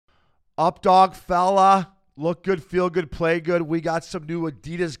Up dog fella. Look good, feel good, play good. We got some new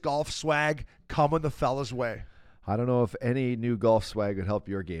Adidas golf swag coming the fella's way. I don't know if any new golf swag would help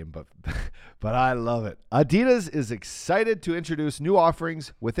your game, but I love it. Adidas is excited to introduce new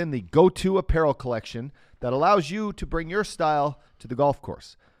offerings within the Go-To apparel collection that allows you to bring your style to the golf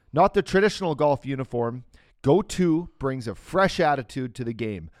course. Not the traditional golf uniform, Go-To brings a fresh attitude to the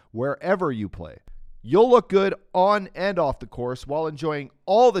game wherever you play. You'll look good on and off the course while enjoying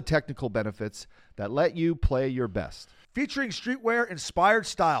all the technical benefits that let you play your best. Featuring streetwear-inspired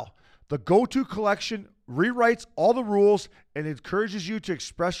style, the Go-To collection rewrites all the rules and encourages you to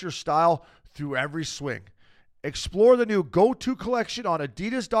express your style through every swing. Explore the new Go-To collection on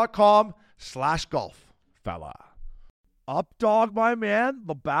adidas.com/golf. Fella. Up dog, my man,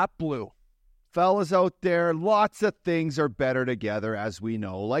 the bat blue. Fellas out there, lots of things are better together, as we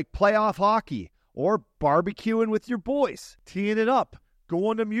know, like playoff hockey or barbecuing with your boys. Teeing it up,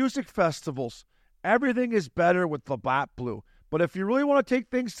 going to music festivals. Everything is better with Labatt Blue. But if you really want to take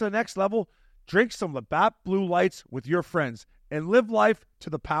things to the next level, drink some Labatt Blue Lights with your friends and live life to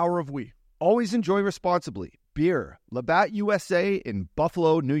the power of we. Always enjoy responsibly. Beer, Labatt USA in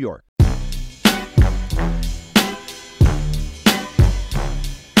Buffalo, New York.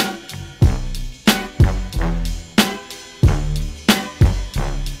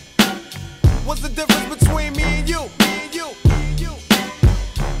 What's the difference between me and you?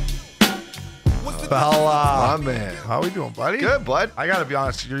 Fella. My man. How we doing, buddy? Good, bud. I gotta be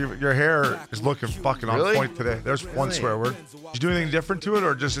honest, your hair is looking fucking on Really? point today. There's one swear word. Did you do anything different to it,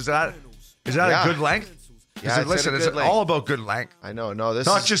 or just is that Yeah. a good length? Yeah, it's Listen, at a it's good length. all about good length. I know. No, this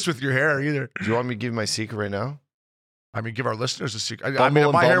Not is, just with your hair either. do you want me to give you my secret right now? I mean, give our listeners a secret. I Bumble mean,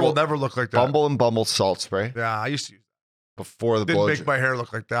 and my hair Bumble- will never look like that. Bumble and Bumble salt spray Yeah, I used to use before the Didn't blow make my hair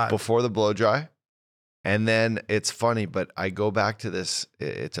look like that. before the blow dry. And then it's funny, but I go back to this.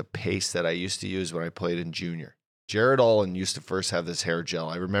 It's a paste that I used to use when I played in junior. Jared Allen used to first have this hair gel.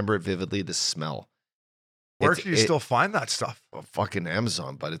 I remember it vividly, the smell. Where It's- can you still find that stuff? Fucking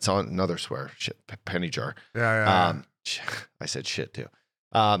Amazon, but it's on another swear. Shit, penny jar. Yeah. I said shit too.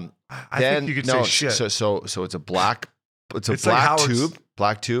 I think you could say shit. So it's a black, it's It's black like Howard's-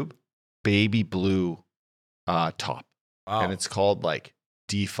 black tube, baby blue top. Wow. And it's called like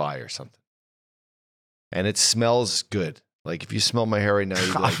DeFi or something. And it smells good. Like if you smell my hair right now,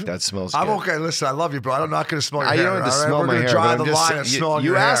 you'd be like, that smells good. I'm okay. Listen, I love you, bro. I'm not going to smell your You hair. don't have to all right? smell We're my gonna hair. Draw but the I'm just line saying- and smell you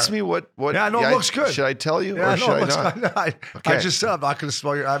your asked hair. me what. Yeah, no, it looks good. Should I tell you Yeah, or no, should it I looks not? good. I Okay. just said I'm not going to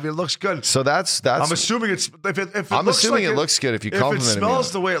smell your. I mean, it looks good. So that's. I'm assuming it's if it I'm looks assuming like it looks good if you if it compliment me.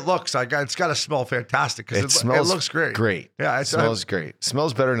 smells the way it looks. It's got to smell fantastic because It smells. it looks great. Great. Yeah, it smells great. It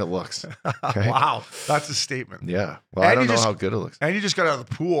smells better than it looks. Okay? Wow, that's a statement. Yeah. Well, And I don't you know just- how good it looks. And you just got out of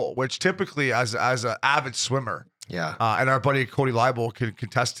the pool, which typically, as an avid swimmer, Yeah. and our buddy Cody Leibel can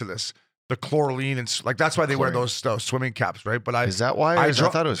contest to this. The chlorine and like that's why they wear those swimming caps, right? But Is that why? I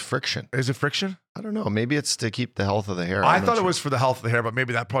thought it was friction. Is it friction? I don't know. Maybe it's to keep the health of the hair. I I'm not thought it sure. was for the health of the hair, but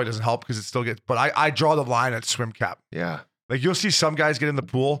maybe that probably doesn't help because it still gets. But I draw the line at swim cap. Yeah. Like you'll see some guys get in the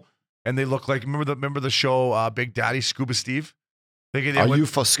pool and they look like remember the show Big Daddy Scuba Steve. They get in Are with, you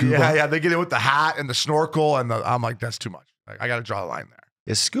for scuba? Yeah. They get in with the hat and the snorkel and I'm like that's too much. Like, I got to draw the line there.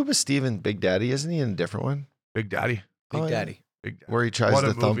 Is Scuba Steven Big Daddy? Isn't he in a different one? Big Daddy. Oh, yeah. Big Daddy. Where he tries What a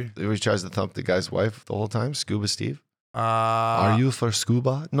to thump. movie. Where he tries to thump the guy's wife the whole time. Scuba Steve. Are Are you for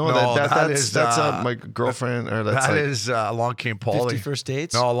scuba? No, No, that's is, my girlfriend. Or that's That like, is Along Came Polly. 50 First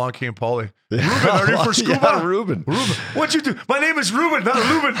Dates? No, Along Came Polly. Yeah. Ruben, are you for scuba? Yeah, Ruben. What'd you do? My name is Ruben, not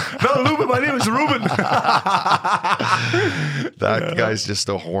Ruben. Not Ruben. My name is Ruben. That guy's just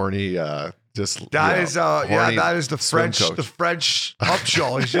a horny. That is the swim French coach. the French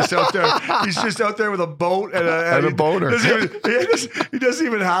upshaw. He's just out there. He's just out there with a boat and a boner. He doesn't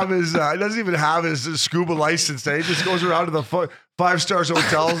even have his scuba license. He just goes around to the 5-star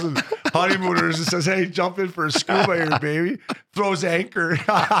hotels and honeymooners and says, "Hey, jump in for a scuba here, baby." Throws anchor.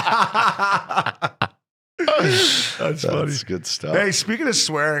 That's funny. That's good stuff. Hey, speaking of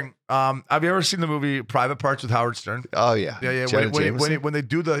swearing, have you ever seen the movie Private Parts with Howard Stern? Oh yeah. Yeah. Janet Jameson? When they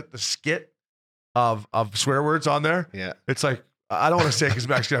do the skit of swear words on there, Yeah. it's like I don't want to say it because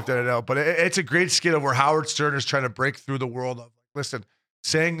Max gonna have to edit it out, but it's a great skit of where Howard Stern is trying to break through the world of listen,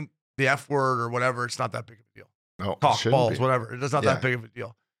 saying the F word or whatever, it's not that big of a deal. No, Cock, shouldn't balls, be. whatever. It's not Yeah. that big of a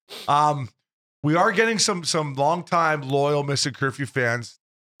deal. We are getting some longtime loyal Missing Curfew fans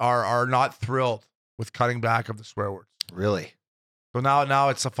are not thrilled with cutting back of the swear words. Really? So now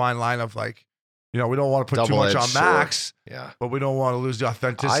it's a fine line of like, we don't want to put too much on Double-edged Max, Yeah. but we don't want to lose the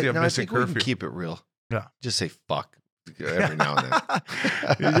authenticity of I Missing think we Curfew. can keep it real. Yeah. Just say fuck every now and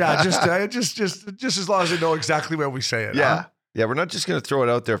then. Yeah, just as long as they know exactly where we say it. Yeah. Huh? Yeah, we're not just going to throw it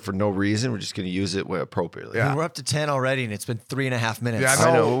out there for no reason. We're just going to use it appropriately. Yeah. We're up to 10 already, and it's been 3.5 minutes. Yeah,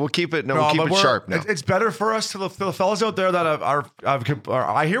 I know. We'll keep it. We'll keep it sharp now. It's better for us to the fellas out there that are.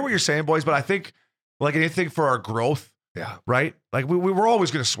 I hear what you're saying, boys, but I think like anything for our growth. Yeah. Right. Like we're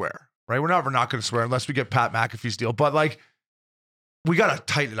always going to swear. Right. We're not going to swear unless we get Pat McAfee's deal. But like we got to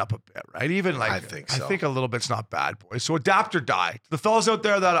tighten it up a bit. Right. Even like I think so. I think a little bit's not bad, boys. So adapt or die. The fellas out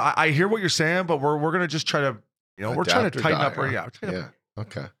there that I hear what you're saying, but we're going to just try to we're trying to tighten up. Yeah.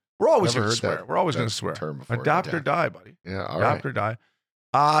 Okay. We're always going to swear. We're always going to swear. Adapt or die, buddy. Yeah. All Adapt or die.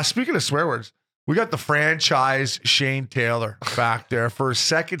 Speaking of swear words, we got the franchise Shane Taylor back there for his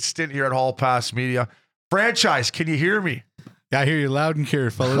second stint here at Hall Pass Media. Franchise, can you hear me? Yeah, I hear you loud and clear,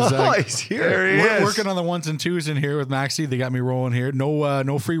 fellas. He's here. There he is. Working on the ones and twos in here with Maxie. They got me rolling here.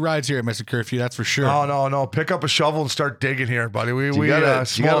 No free rides here at Mr. Curfew, that's for sure. No. Pick up a shovel and start digging here, buddy. You got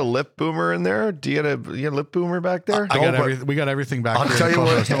a lip boomer in there? Do you got a lip boomer back there? We got everything back I'll here. tell you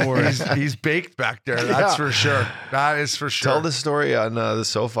what, Don't worry. he's baked back there. That's for sure. That is for sure. Tell the story on the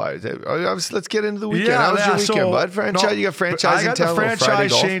SoFi. Let's get into the weekend. Yeah, How was your weekend, so, bud? Franchise, you got franchise I in got town. the Friday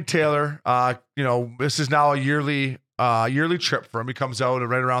franchise golf? Shane Taylor. This is now a yearly trip for him. He comes out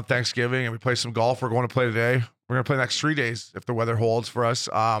right around Thanksgiving and we play some golf. We're going to play today. We're going to play the next 3 days if the weather holds for us.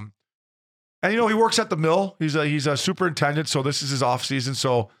 And he works at the mill. He's a superintendent, so this is his off season.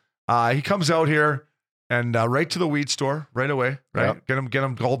 So he comes out here and right to the weed store right away. Right, yep. Get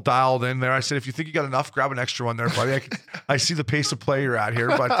him all dialed in there. I said, if you think you got enough, grab an extra one there, buddy. I see the pace of play you're at here,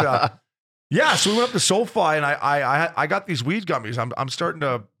 but yeah. So we went up to SoFi and I got these weed gummies. I'm starting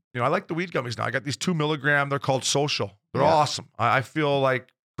to. I like the weed gummies now. I got these 2 milligram. They're called Social. They're awesome. I feel like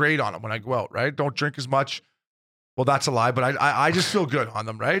great on them when I go out, right? Don't drink as much. Well, that's a lie, but I just feel good on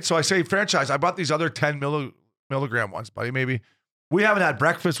them, right? So I say, franchise, I bought these other 10 milligram ones, buddy. Maybe we haven't had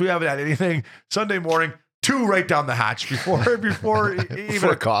breakfast. We haven't had anything. Sunday morning, 2 right down the hatch before even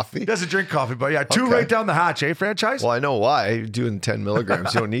a coffee. He doesn't drink coffee, but yeah, 2 right down the hatch, franchise? Well, I know why. You're doing 10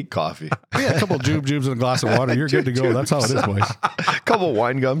 milligrams. You don't need coffee. Yeah, a couple of jubes and a glass of water. You're good to go. That's how it is, boys. A couple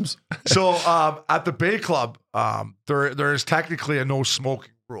wine gums. So at the Bay Club, there is technically a no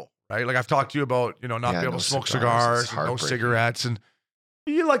smoking rule, right? Like I've talked to you about, not being able to smoke cigars and no cigarettes, and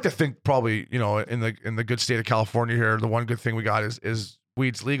you like to think probably, in the good state of California here, the one good thing we got is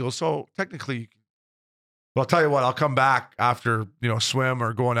weed's legal. So technically, but I'll tell you what, I'll come back after swim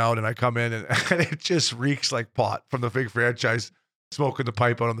or going out, and I come in and it just reeks like pot from the big franchise. Smoking the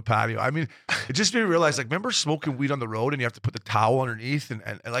pipe out on the patio. I mean, it just made me realize, like, remember smoking weed on the road and you have to put the towel underneath and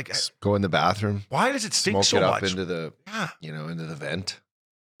like go in the bathroom. Why does it stink Smoke so it up much? into the into the vent.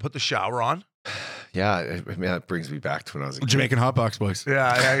 Put the shower on. Yeah, I mean, that brings me back to when I was a kid. Jamaican hot box, boys.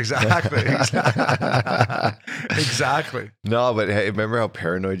 Yeah, exactly. Exactly. No, but hey, remember how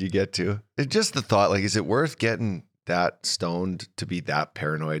paranoid you get too? It's just the thought, like, is it worth getting that stoned to be that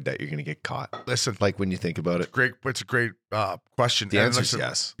paranoid that you're going to get caught? Listen, like when you think about it, it's a great question. The answer is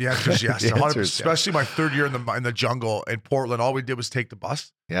yes. The answer is yes. The answer is especially my third year in the jungle in Portland. All we did was take the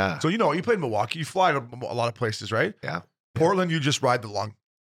bus. Yeah. So you play in Milwaukee, you fly to a lot of places, right? Yeah. Portland, you just ride the lung.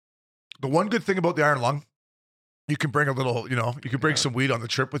 The one good thing about the Iron Lung, you can bring a little, you can bring some weed on the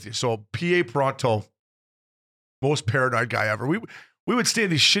trip with you. So PA Pronto, most paranoid guy ever. We would stay in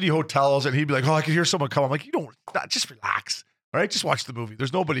these shitty hotels and he'd be like, oh, I can hear someone come. I'm like, just relax. All right, just watch the movie.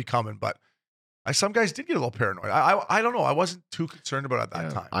 There's nobody coming. But some guys did get a little paranoid. I don't know. I wasn't too concerned about it at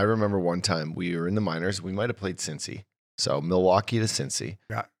that time. I remember one time we were in the minors. We might have played Cincy. So Milwaukee to Cincy.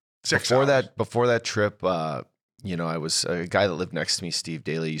 Yeah. Before that trip, I was a guy that lived next to me, Steve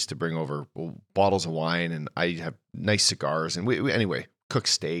Daly, used to bring over bottles of wine, and I have nice cigars, and we anyway, cook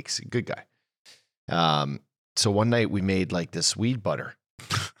steaks. Good guy. So one night we made like this weed butter,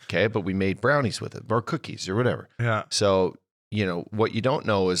 okay, but we made brownies with it or cookies or whatever. Yeah. So what you don't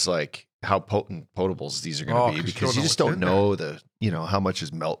know is like how potables these are going to be, because you just don't know how much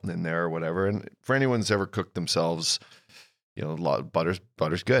is melting in there or whatever. And for anyone who's ever cooked themselves, a lot of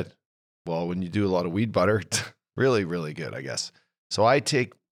butter's good. Well, when you do a lot of weed butter, it's really, really good, I guess. So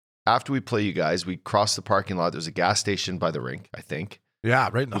after we play you guys, we cross the parking lot. There's a gas station by the rink, I think. Yeah,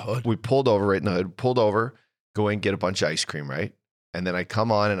 right in the hood. We pulled over right in the hood, go and get a bunch of ice cream, right? And then I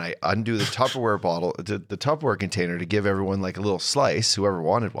come on and I undo the Tupperware bottle, the Tupperware container, to give everyone like a little slice, whoever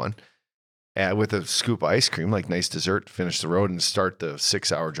wanted one, with a scoop of ice cream, like nice dessert, to finish the road and start the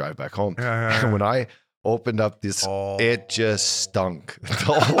 6-hour drive back home. Yeah. And when I opened up this, it just stunk, the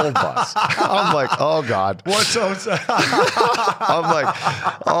whole bus. I'm like, oh God. What's up? I'm like,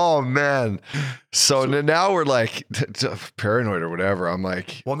 oh man. So now we're like paranoid or whatever. I'm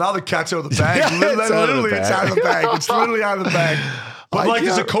like, well, now the cat's out of the bag. Yeah, Literally, it's out of the bag. It's literally out of the bag. But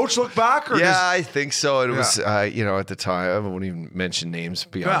does the coach look back? Or I think so. It was, at the time, I won't even mention names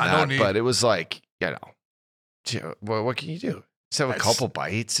beyond no that. need. But it was like, what can you do? Just have a couple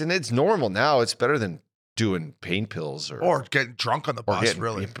bites, and it's normal now. It's better than doing pain pills or getting drunk on the bus.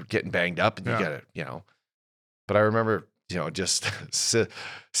 Getting banged up, and you got to, But I remember, just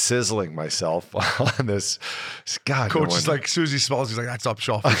sizzling myself on this. God, coach is like, Susie smells. He's like, that's up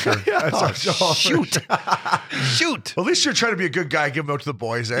shelf for sure. That's up shelf. Shoot. Shoot. Well, at least you're trying to be a good guy. Give them out to the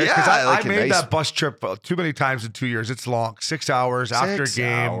boys. Eh? Yeah, I made that bus trip too many times in 2 years. It's long. 6 hours after a game. 6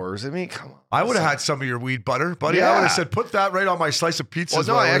 hours. I mean, come on. I would have had some of your weed butter, buddy. I would have said, put that right on my slice of pizza. Well,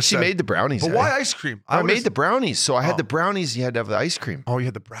 no, I actually made the brownies. But why ice cream? I made the brownies. So I had the brownies. You had to have the ice cream. Oh, you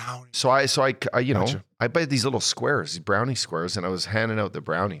had the brownies. So I gotcha. I bought these little squares, these brownie squares, and I was handing out the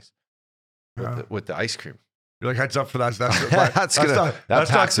brownies with the ice cream. You're like, heads up for that.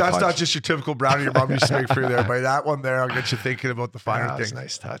 That's not just your typical brownie your mom used to make for you there, buddy. That one there, I'll get you thinking about the finer things. That's a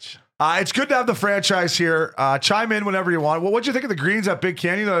nice touch. It's good to have the franchise here. Chime in whenever you want. Well, what'd you think of the greens at Big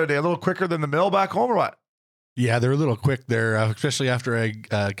Canyon the other day? A little quicker than the mill back home or what? Yeah, they're a little quick there, especially after I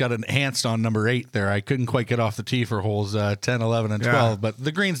got enhanced on number 8 there. I couldn't quite get off the tee for holes 10, 11, and 12, but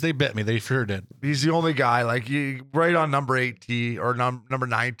the greens, they bit me. They sure did. He's the only guy, right on number 8 tee or number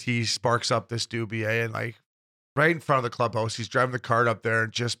 9 tee sparks up this doobie, and right in front of the clubhouse. He's driving the cart up there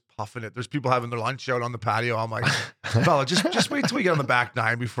and just puffing it. There's people having their lunch out on the patio. I'm like, fella, just wait till we get on the back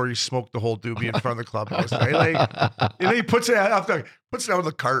 9 before you smoke the whole doobie in front of the clubhouse. Right? And then he puts it out in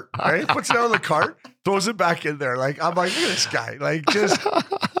the cart. Right? Puts it out in the cart, throws it back in there. I'm like, look at this guy. Just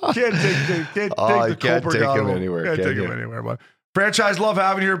can't take him anywhere. Can't take him anywhere. But franchise, love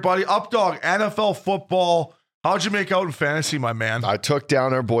having you here, buddy. Updog, NFL football. How'd you make out in fantasy, my man? I took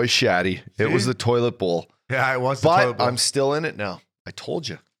down our boy Shaddy. It was the toilet bowl. Yeah, it was. But I'm still in it now. I told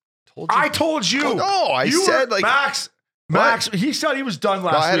you. I told you. No, I said Max. He said he was done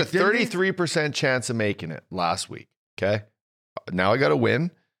last week. I had a 33% chance of making it last week. Okay, now I got to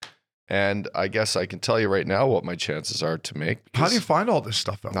win, and I guess I can tell you right now what my chances are to make. How do you find all this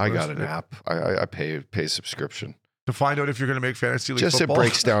stuff out? I got an app. I pay subscription to find out if you're going to make fantasy league football. It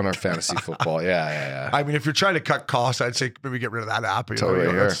breaks down our fantasy football. Yeah. I mean, if you're trying to cut costs, I'd say maybe get rid of that app.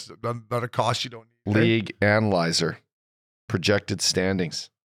 That's not a cost you don't need. League Analyzer, projected standings.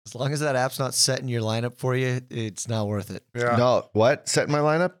 As long as that app's not setting your lineup for you, it's not worth it. Yeah. No, what? Setting my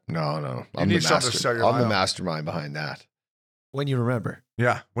lineup? No. I'm the mastermind behind that. When you remember.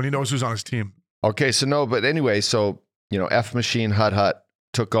 Yeah, when he knows who's on his team. Okay, but anyway, F Machine Hut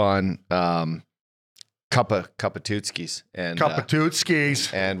took on Kappa Tootskis.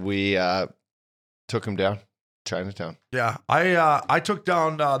 And we took him down. Chinatown. Yeah, I took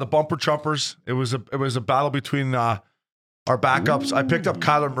down the Bumper Trumpers. It was a battle between our backups. Ooh. I picked up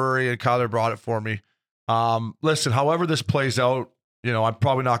Kyler Murray, and Kyler brought it for me. Listen, however this plays out, I'm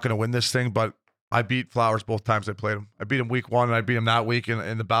probably not going to win this thing, but I beat Flowers both times I played him. I beat him week 1, and I beat him that week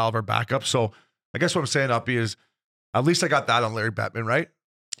in the battle of our backups. So I guess what I'm saying, Uppy, is at least I got that on Larry Bettman, right?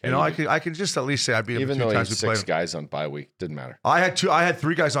 I can just at least say I beat him even 2 though times. Even though 6 guys on bye week, didn't matter. I had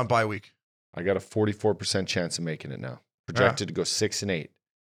 3 guys on bye week. I got a 44% chance of making it now. Projected to go 6-8.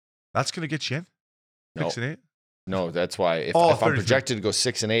 That's going to get you in? 6-8? No, that's why if I'm projected to go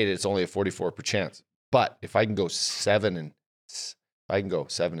 6-8, it's only a 44% chance. But if I can go 7 and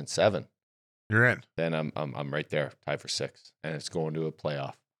 7, you're in. Then I'm right there, tied for 6, and it's going to a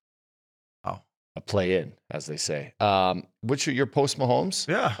playoff. Oh, a play-in, as they say. Which are your post Mahomes?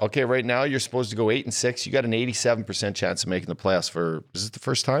 Yeah. Okay, right now you're supposed to go 8-6. You got an 87% chance of making the playoffs is it the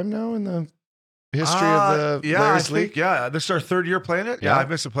first time now in the history of the Players League? Yeah, this is our 3rd year playing it. Yeah, I've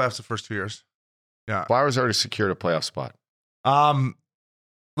missed the playoffs the first 2 years. Yeah, Flowers already secured a playoff spot.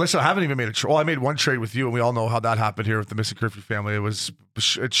 Listen, I haven't even made a trade. Well, I made one trade with you, and we all know how that happened here with the Missing Curfew family.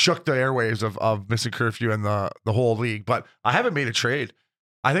 It shook the airwaves of Missing Curfew and the whole league. But I haven't made a trade.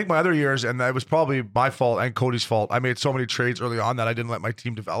 I think my other years, and it was probably my fault and Cody's fault, I made so many trades early on that I didn't let my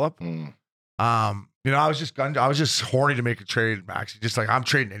team develop. I was just horny to make a trade, Max. Just like, I'm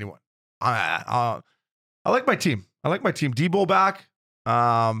trading anyone. I like my team. Debo back.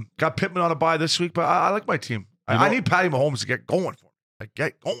 Got Pittman on a bye this week, but I like my team. I need Patty Mahomes to get going for me.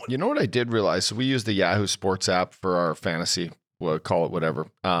 Get going. You know what I did realize? So we use the Yahoo Sports app for our fantasy. We'll call it whatever.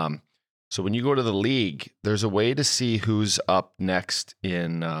 So when you go to the league, there's a way to see who's up next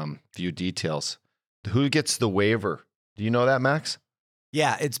in view details. Who gets the waiver? Do you know that, Max?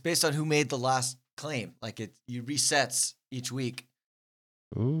 Yeah, it's based on who made the last claim. It resets each week.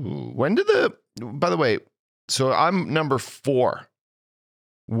 Ooh. By the way, so I'm number 4.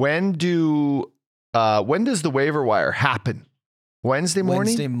 When does the waiver wire happen? Wednesday morning?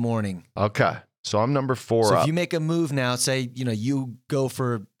 Wednesday morning. Okay. So I'm number 4 So up. if you make a move now, say, you go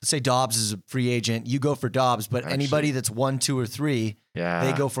for, say Dobbs is a free agent, you go for Dobbs, but anybody that's 1, 2, or 3,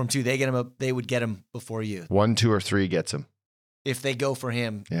 they go for him too. They would get him before you. 1, 2, or 3 gets him. If they go for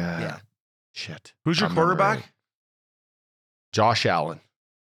him. Yeah. Shit. Who's your I'm number quarterback? 8. Josh Allen.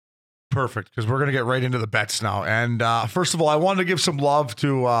 Perfect, because we're going to get right into the bets now. And first of all, I wanted to give some love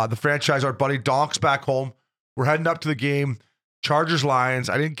to the franchise, our buddy Donk's back home. We're heading up to the game. Chargers-Lions.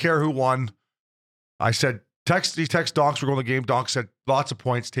 I didn't care who won. I said, text Donks, we're going to the game. Donk said, lots of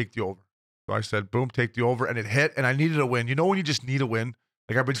points, take the over. So I said, boom, take the over. And it hit, and I needed a win. You know when you just need a win?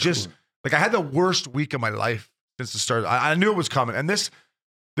 Like I've been I had the worst week of my life since the start. I knew it was coming. And this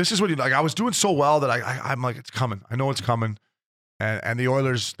is what I was doing so well that I'm like, it's coming. I know it's coming. And the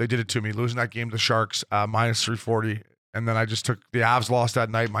Oilers, they did it to me, losing that game to the Sharks, minus 340. And then I just took the Avs lost that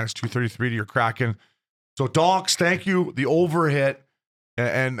night, minus 233 to your Kraken. So Donks, thank you. The over hit.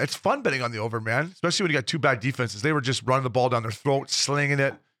 And it's fun betting on the over, man, especially when you got 2 bad defenses. They were just running the ball down their throat, slinging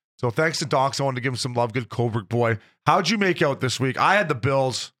it. So thanks to Donks. I wanted to give him some love. Good Coburg boy. How'd you make out this week? I had the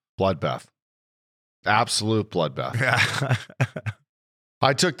Bills. Bloodbath. Absolute bloodbath. Yeah.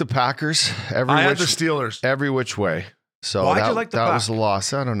 I took the Packers. I had the Steelers. Every which way. So Why'd you like the that Pack? was a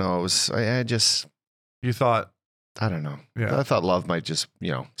loss. I don't know. It was, You thought. I don't know. Yeah. I thought Love might just,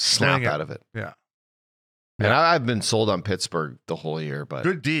 snap out of it. Yeah. And I've been sold on Pittsburgh the whole year, but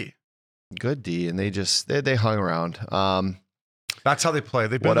Good D. And they hung around. That's how they play.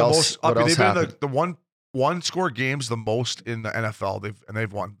 They've been What the else- most. what else They've been happened? the one score games the most in the NFL.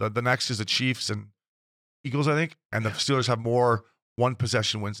 They've won. The next is the Chiefs and Eagles, I think, and the Steelers have more one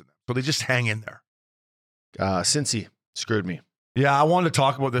possession wins than them. So they just hang in there. Cincy screwed me. Yeah, I wanted to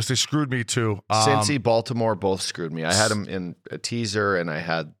talk about this. They screwed me too. Cincy, Baltimore both screwed me. I had them in a teaser, and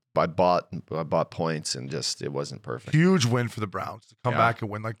I bought points, and just it wasn't perfect. Huge win for the Browns to come Yeah. back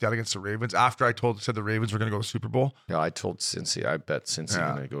and win like that against the Ravens. After I said the Ravens were going to go to the Super Bowl. Yeah, I told Cincy. I bet Cincy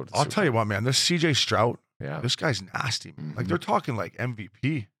Yeah. going to go to the I'll Super tell you what, man. This CJ Stroud, Yeah. this guy's nasty. Man. Like Mhm. they're talking like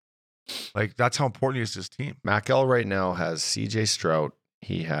MVP. Like that's how important he is to his team. Mac L right now has CJ Stroud.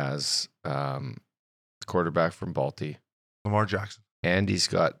 He has the quarterback from Balti, Lamar Jackson. and he's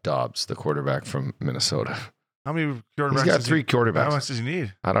got Dobbs, the quarterback from Minnesota. How many quarterbacks? He's got does 3 How quarterbacks. much does he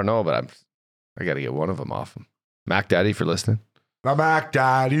need? I don't know, but I got to get one of them off him. Mac Daddy for listening. The Mac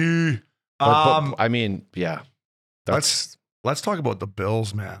Daddy. But, I mean, yeah. That's Let's talk about the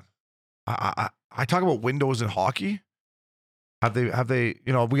Bills, man. I talk about windows in hockey. Have they?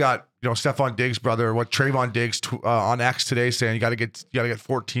 We got Stephon Diggs' brother. What Trayvon Diggs on X today saying you got to get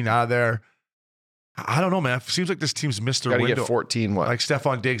 14 out of there. I don't know, man. It seems like this team's missed their got to window. get 14. What? Like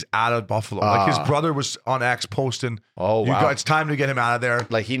Stephon Diggs out of Buffalo. Like his brother was on X posting. Oh, wow. It's time to get him out of there.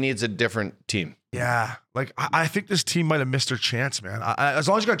 Like he needs a different team. Yeah, like I think this team might have missed their chance, man. As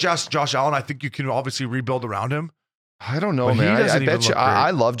long as you got Josh Allen, I think you can obviously rebuild around him. I don't know, But he man. I doesn't even bet you. look great. I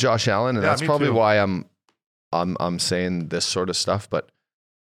love Josh Allen, and Yeah, that's me probably too. why I'm saying this sort of stuff. But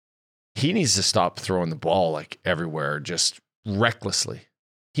he needs to stop throwing the ball like everywhere, just recklessly.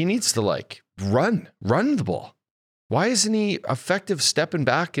 He needs to run the ball. Why isn't he effective stepping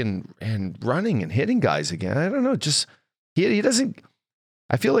back and running and hitting guys again? I don't know. Just he doesn't.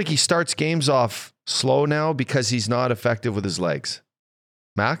 I feel like he starts games off slow now because he's not effective with his legs.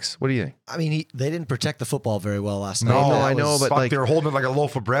 Max, what do you think? I mean, they didn't protect the football very well last night. No, That I know, was- but Fuck, like- they were holding it like a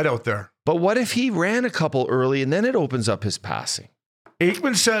loaf of bread out there. But what if he ran a couple early and then it opens up his passing?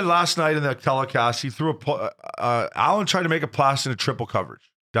 Aikman said last night in the telecast he threw Allen tried to make a pass in a triple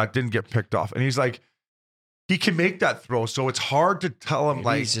coverage that didn't get picked off, and he's like, he can make that throw, so it's hard to tell him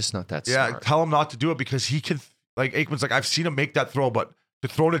Maybe he's just not that smart. tell him not to do it because he can. Like Aikman's like, I've seen him make that throw, but to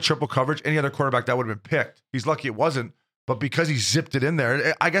throw in a triple coverage, any other quarterback that would have been picked. He's lucky it wasn't, but because he zipped it in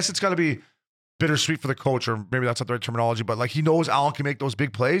there, I guess it's got to be bittersweet for the coach, or maybe that's not the right terminology, but like he knows Allen can make those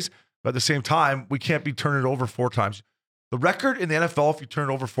big plays, but at the same time, we can't be turning it over 4 times. The record in the NFL, if you turn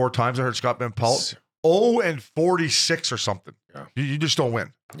it over 4 times, I heard Scott Van Pelt, 0-46 or something. Yeah. You just don't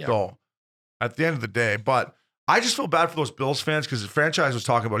win. Yeah. So at the end of the day, but I just feel bad for those Bills fans because the franchise was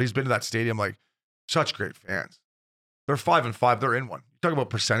talking about, he's been to that stadium, like such great fans. They're 5-5. They're in one. You talk about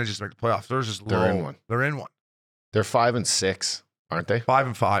percentages to make the playoffs. They're just low. They're in one. They're in one. They're 5-6, aren't they?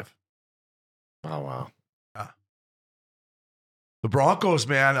 5-5. Oh, wow. The Broncos,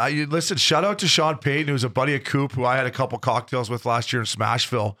 man. Listen, shout out to Sean Payton, who's a buddy of Coop, who I had a couple cocktails with last year in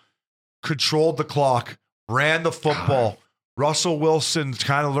Smashville. Controlled the clock, ran the football. Russell Wilson's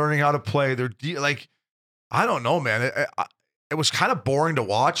kind of learning how to play. They're I don't know, man. It was kind of boring to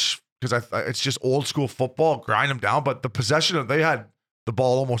watch because it's just old school football, grind them down. But the possession they had the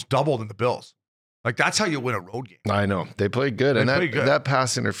ball almost doubled in the Bills. Like, that's how you win a road game. I know. They played good. They And played good. that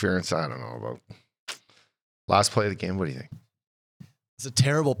pass interference, I don't know about. Last play of the game, what do you think? It's a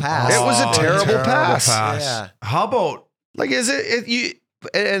terrible pass. It was a terrible pass. Yeah. How about Like, is it you?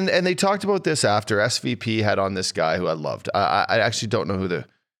 And they talked about this after SVP had on this guy who I loved. I actually don't know who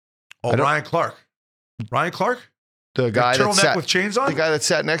Ryan Clark? Ryan Clark? the guy that turtleneck sat with chains on? the guy that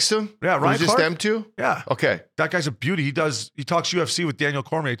sat next to him. Yeah, Ryan just Clark? them two. Yeah. Okay. That guy's a beauty. He talks UFC with Daniel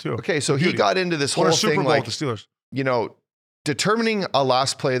Cormier too. Okay. So he Beauty. got into this Won whole a Super thing Bowl like with the Steelers. Determining a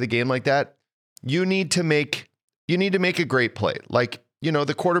last play of the game like that. You need to make a great play. Like,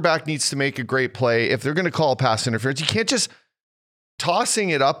 the quarterback needs to make a great play. If they're going to call pass interference, you can't just tossing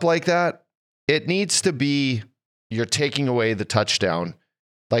it up like that. It needs to be you're taking away the touchdown.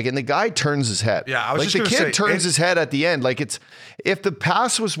 Like, and the guy turns his head. Yeah, I was like just the gonna kid say, turns his head at the end. Like, if the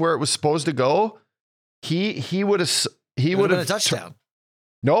pass was where it was supposed to go, he would have been a touchdown.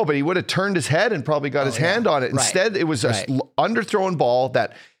 No, but he would have turned his head and probably got his hand on it. Right. Instead, it was a underthrown ball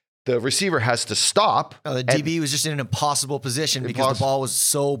that the receiver has to stop. No, the DB was just in an impossible position because the ball was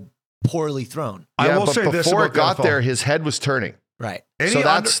so poorly thrown. I will but say this before about it got the NFL. there, his head was turning. Right. So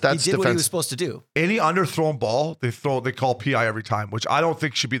that's He did what he was defensive. supposed to do. Any underthrown ball, they call PI every time, which I don't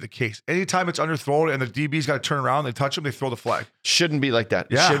think should be the case. Anytime it's underthrown and the DB's got to turn around, they touch him, they throw the flag. Shouldn't be like that.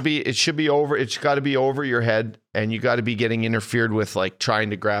 Yeah. It should be over. It's got to be over your head, and you got to be getting interfered with, like trying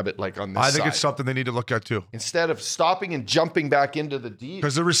to grab it, like on this I think side. it's something they need to look at too. Instead of stopping and jumping back into the D.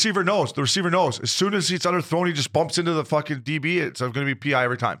 Because the receiver knows. The receiver knows. As soon as it's underthrown, he just bumps into the fucking DB. It's going to be PI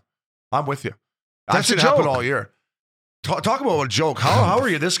every time. I'm with you. That's That a should happen joke. all year. Talk about a joke. How are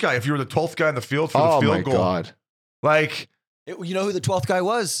you this guy if you were the 12th guy in the field for the field goal? Oh, my God. Like, You know who the 12th guy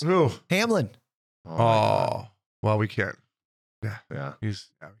was? who? Hamlin. Oh, well, we can't. Yeah. Yeah. We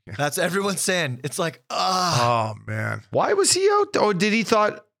can't. That's everyone's saying. It's like, Oh, man. Why was he out? Oh, did he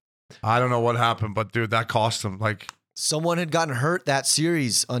thought? I don't know what happened, but dude, that cost him. Like, someone had gotten hurt that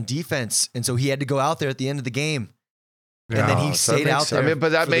series on defense, and so he had to go out there at the end of the game. And then he stayed out there. I mean,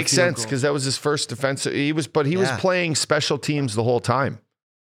 but that for the makes field sense goal. because that was his first defensive. He was playing special teams the whole time.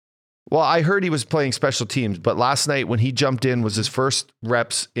 Well, I heard he was playing special teams, but last night when he jumped in was his first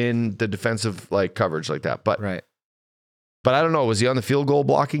reps in the defensive coverage like that. But Right. But I don't know. Was he on the field goal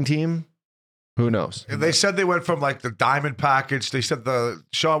blocking team? Who knows? And they said they went from like the diamond package. They said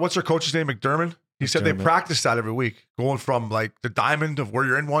Sean, what's their coach's name? McDermott? He said they practiced that every week, going from like the diamond of where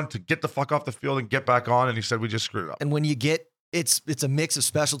you're in one to get the fuck off the field and get back on. And he said, we just screwed it up. And when you get, it's a mix of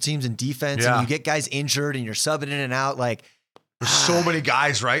special teams and defense, Yeah. and you get guys injured and you're subbing in and out. Like, There's so many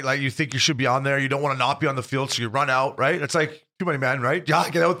guys, right? Like you think you should be on there. You don't want to not be on the field. So you run out, right? It's like too many men, right? Yeah,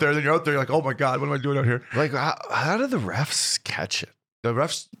 get out there. Then you're out there. You're like, oh my God, what am I doing out here? Like, how do the refs catch it? The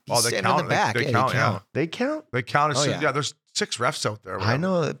refs, they standing count. in the back. They Yeah, count, they yeah. count. They count? They count. Oh, Yeah, yeah. there's 6 refs out there. I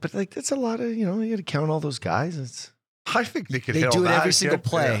know, but like that's a lot of, you got to count all those guys. I think they could they hit do all it that. every single Yeah.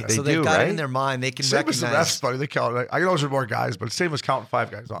 play. Yeah. They So they've do, got it right? in their mind. They can Same as the recognize. refs, buddy. They count. I know there's more guys, but same as counting 5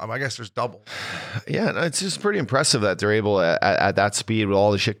 guys. I guess there's double. Yeah, no, it's just pretty impressive that they're able at that speed with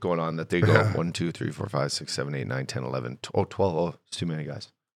all the shit going on that they go 1, 2, 3, 4, 5, 6, 7, 8, 9, 10, 11, 12. Oh, it's too many guys.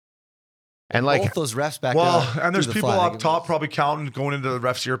 And like, Both those refs back Well, up and there's through the people flag. up top probably counting, going into the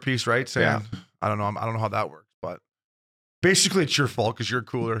ref's earpiece, right? Saying, Yeah. I don't know how that works, but basically it's your fault because you're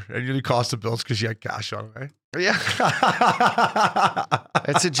cooler and you cost the bills because you had cash on it, right? yeah,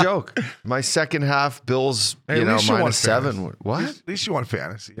 it's a joke. My second half Bills, Hey, at least you won -7. fantasy. What? At least you won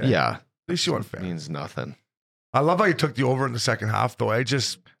fantasy. Yeah, At least you won fantasy. means nothing. I love how you took the over in the second half, though. I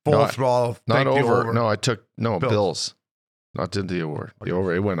just full No, throttle. Not take the over. No, I took Bills. Bills. Not to the over. The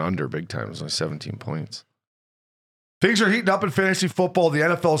over, it went under big time. It was like 17 points. Things are heating up in fantasy football. The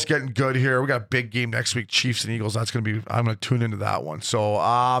NFL's getting good here. We got a big game next week, Chiefs and Eagles. I'm going to tune into that one. So,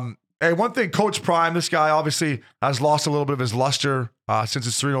 hey, one thing, Coach Prime, this guy obviously has lost a little bit of his luster since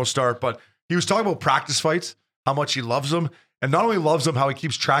his 3-0 start, but he was talking about practice fights, how much he loves them, and not only loves them, how he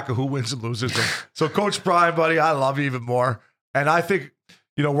keeps track of who wins and loses them. So, Coach Prime, buddy, I love you even more. And I think,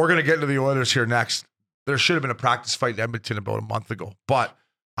 we're going to get into the Oilers here next. There should have been a practice fight in Edmonton about a month ago, but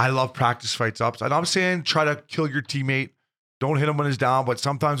I love practice fights ups. And I'm saying try to kill your teammate. Don't hit him when he's down, but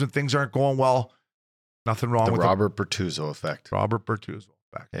sometimes when things aren't going well, nothing wrong The with Robert Bertuzzo effect. Robert Bertuzzo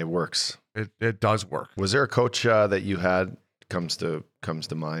effect. It works. It does work. Was there a coach that you had comes to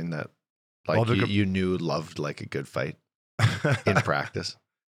mind that like you knew loved like a good fight in practice?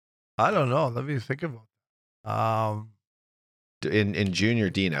 I don't know. Let me think about it. In junior,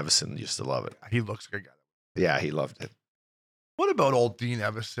 Dean Evison used to love it. He looks like a guy. Yeah, he loved it. What about old Dean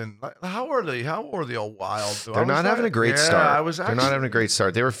Evison? How are they all wild? They're not having a great start. They're not having a great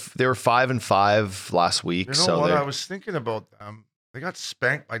start. They were 5-5 last week. You know so what? I was thinking about them. They got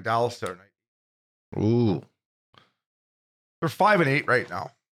spanked by Dallas the other night. Ooh. They're 5-8 right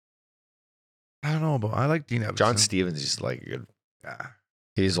now. I don't know, but I like Dean Evason. John Stevens is like a good. Yeah.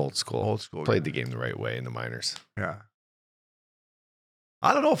 He's old school. Old school. Played the game the right way in the minors. Yeah.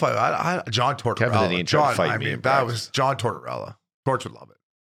 I don't know if I John Tortorella. Kevin didn't try to fight me in that practice. was John Tortorella. Torch would love it.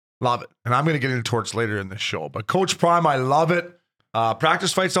 Love it. And I'm going to get into Torch later in the show. But Coach Prime, I love it.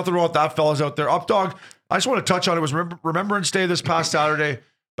 Practice fights, nothing wrong with that, fellas out there. Updog, I just want to touch on it. Was Remembrance Day this past Saturday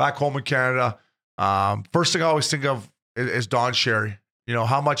back home in Canada. First thing I always think of is Don Cherry. You know,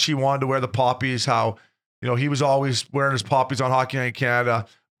 how much he wanted to wear the poppies, how, you know, he was always wearing his poppies on Hockey Night in Canada.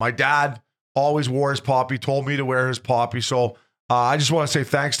 My dad always wore his poppy, told me to wear his poppy. So I just want to say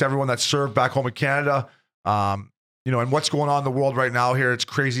thanks to everyone that served back home in Canada. You know, and what's going on in the world right now here, it's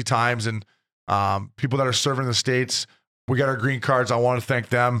crazy times. And people that are serving in the States, we got our green cards. I want to thank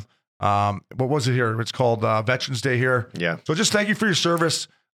them. What was it here? It's called Veterans Day here. Yeah. So just thank you for your service.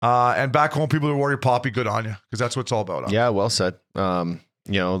 And back home, people who wore your poppy, good on you, because that's what it's all about. Yeah, well said. You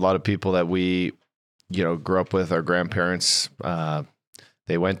know, a lot of people that we, you know, grew up with, our grandparents,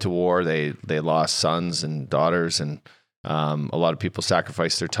 they went to war. They lost sons and daughters, and a lot of people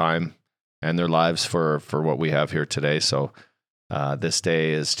sacrificed their time and their lives for what we have here today. So this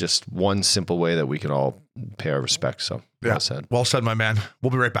day is just one simple way that we can all pay our respects. So yeah. Well said, my man.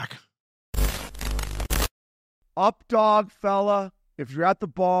 We'll be right back. Up dog, fella. If you're at the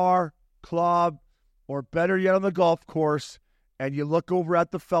bar, club, or better yet on the golf course, and you look over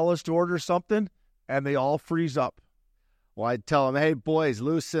at the fellas to order something, and they all freeze up. Well, I'd tell them, hey, boys,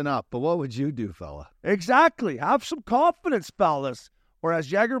 loosen up. But what would you do, fella? Exactly. Have some confidence, fellas. Or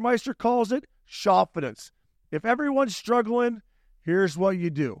as Jägermeister calls it, shopfidence. If everyone's struggling, here's what you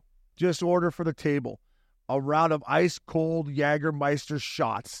do. Just order for the table a round of ice-cold Jägermeister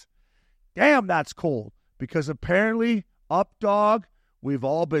shots. Damn, that's cold. Because apparently, up dog, we've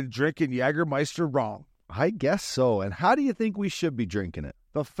all been drinking Jägermeister wrong. I guess so. And how do you think we should be drinking it?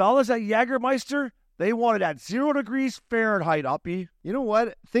 The fellas at Jägermeister, they want it at 0 degrees Fahrenheit, uppy. You know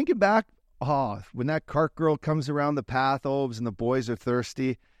what? Thinking back, when that cart girl comes around the path, Obes, and the boys are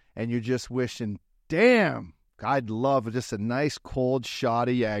thirsty, and you're just wishing, damn, I'd love just a nice cold shot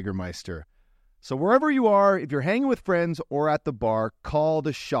of Jägermeister. So wherever you are, if you're hanging with friends or at the bar, call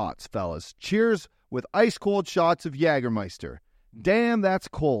the shots, fellas. Cheers with ice-cold shots of Jägermeister. Damn, that's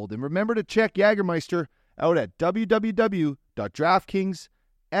cold. And remember to check Jägermeister out at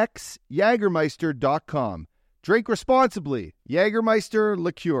www.draftkingsxjagermeister.com. Drink responsibly. Jägermeister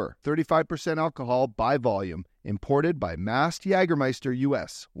liqueur, 35% alcohol by volume. Imported by Mast Jägermeister,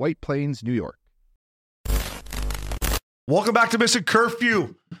 U.S., White Plains, New York. Welcome back to Missing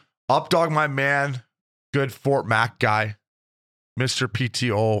Curfew. Updog, my man. Good Fort Mac guy. Mr.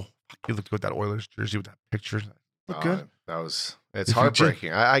 PTO. You looked good with that Oilers jersey with that picture. Look good. It's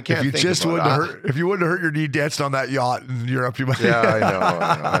heartbreaking. I can't think about it. If you wouldn't have hurt your knee dancing on that yacht in Europe, you might. Yeah, I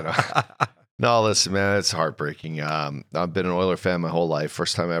know. No, listen, man, it's heartbreaking. I've been an Oiler fan my whole life.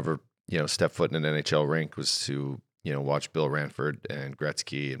 First time I ever, stepped foot in an NHL rink was to, watch Bill Ranford and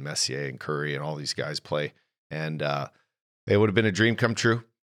Gretzky and Messier and Curry and all these guys play. And it would have been a dream come true.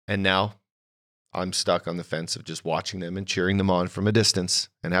 And now I'm stuck on the fence of just watching them and cheering them on from a distance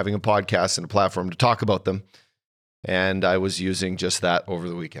and having a podcast and a platform to talk about them. And I was using just that over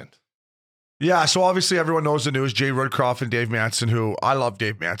the weekend. Yeah, so obviously everyone knows the news. Jay Woodcroft and Dave Manson, who I love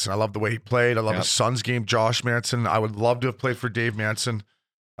Dave Manson. I love the way he played. I love his son's game, Josh Manson. I would love to have played for Dave Manson.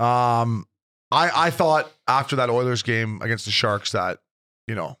 I thought after that Oilers game against the Sharks that,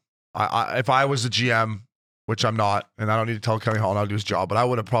 if I was the GM, which I'm not, and I don't need to tell Kelly Holland how to do his job, but I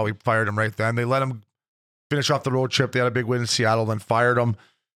would have probably fired him right then. They let him finish off the road trip. They had a big win in Seattle, then fired him.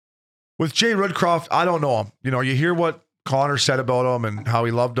 With Jay Woodcroft, I don't know him. You hear what Connor said about him and how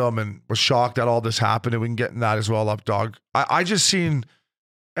he loved him and was shocked that all this happened, and we can get in that as well, up dog. I just seen,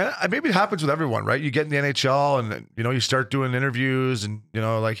 and maybe it happens with everyone, right? You get in the NHL and, you start doing interviews and,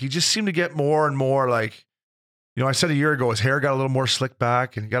 he just seemed to get more and more like, I said a year ago, his hair got a little more slicked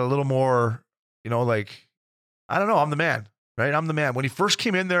back and he got a little more, I don't know, I'm the man, right? I'm the man. When he first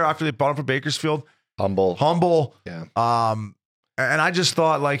came in there after they bought him from Bakersfield, humble. Yeah. And I just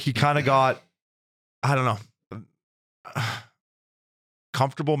thought he kind of got, I don't know,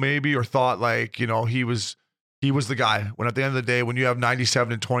 comfortable maybe, or thought he was the guy. When at the end of the day, when you have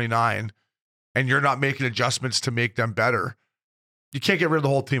 97 and 29 and you're not making adjustments to make them better, you can't get rid of the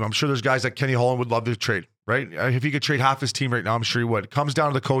whole team. I'm sure there's guys like Kenny Holland would love to trade, right? If he could trade half his team right now, I'm sure he would. It comes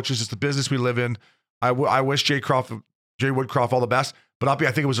down to the coaches. It's the business we live in. I wish Jay Woodcroft all the best, but I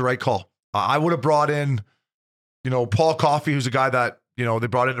think it was the right call. I would have brought in, Paul Coffey, who's a guy that, they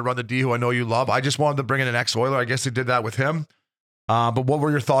brought in to run the D, who I know you love. I just wanted to bring in an ex-Oiler. I guess they did that with him. But what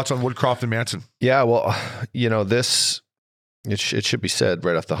were your thoughts on Woodcroft and Manson? Yeah, well, this it should be said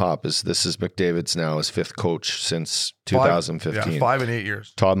right off the hop this is McDavid's now his 5th coach since 2015. 5 and 8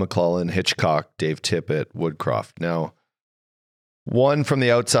 years. Todd McClellan, Hitchcock, Dave Tippett, Woodcroft. Now, one from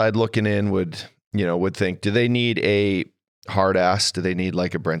the outside looking in would think, do they need a hard ass? Do they need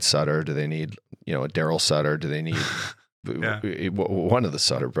like a Brent Sutter? Do they need, a Daryl Sutter? Do they need one of the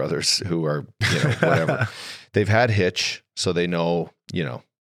Sutter brothers who are, whatever. They've had Hitch, so they know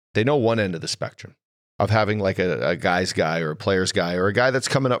one end of the spectrum of having like a guy's guy or a player's guy or a guy that's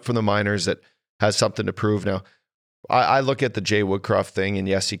coming up from the minors that has something to prove. Now, I look at the Jay Woodcroft thing, and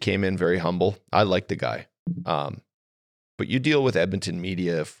yes, he came in very humble. I like the guy. But you deal with Edmonton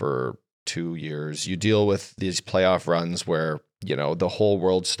media for 2 years. You deal with these playoff runs where, the whole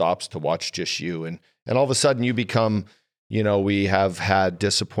world stops to watch just you. And all of a sudden you become, we have had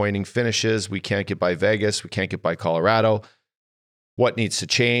disappointing finishes. We can't get by Vegas. We can't get by Colorado. What needs to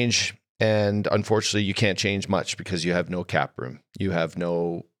change? And unfortunately, you can't change much because you have no cap room. You have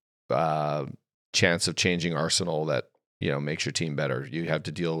no chance of changing arsenal that, makes your team better. You have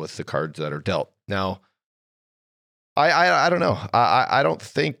to deal with the cards that are dealt. Now, I don't know. I don't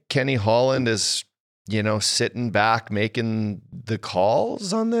think Kenny Holland is, sitting back making the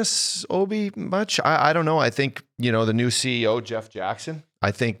calls on this, Obi, much. I don't know. I think, the new CEO, Jeff Jackson, I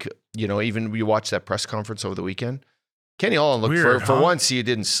think, even you watch that press conference over the weekend, Kenny Holland looked Weird, for once he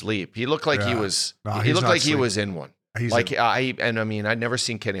didn't sleep. He looked like he was he was in one. I'd never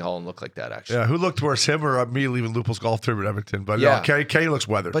seen Kenny Holland look like that, actually. Yeah, who looked worse, him or me leaving Lupul's golf tournament in Edmonton? But Kenny looks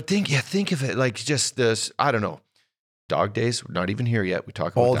weathered. But think of it like just this, I don't know. Dog days, we're not even here yet. We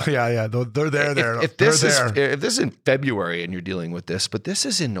talk about that. Yeah. They're there. If this is in February and you're dealing with this, but this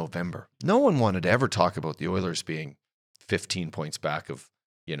is in November. No one wanted to ever talk about the Oilers being 15 points back of,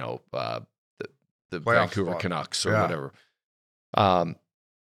 the Vancouver Canucks or whatever.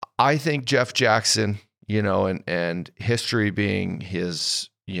 I think Jeff Jackson, and history being his,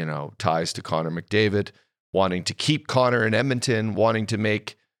 ties to Connor McDavid, wanting to keep Connor in Edmonton, wanting to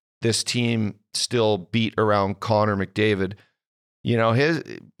make this team still beat around Connor McDavid,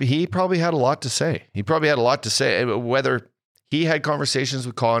 he probably had a lot to say. Whether he had conversations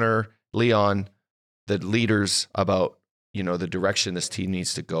with Connor, Leon, the leaders about, the direction this team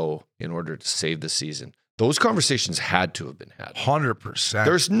needs to go in order to save the season. Those conversations had to have been had. 100%.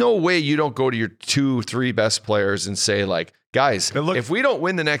 There's no way you don't go to your 2-3 best players and say, like, guys, if we don't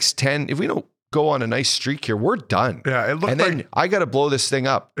win the next 10, if we don't go on a nice streak here, we're done. Yeah, then I got to blow this thing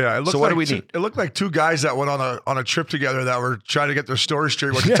up. Yeah, so what do we need? It looked like 2 guys that went on a trip together that were trying to get their story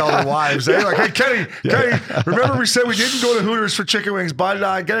straight, what to tell their wives. They like, hey, Kenny, remember we said we didn't go to Hooters for chicken wings, but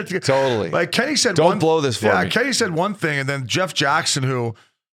get it together. Totally. Like Kenny said, don't blow this for me. Yeah, Kenny said one thing, and then Jeff Jackson, who,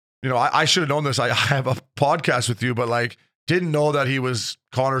 I should have known this. I have a podcast with you, but like didn't know that he was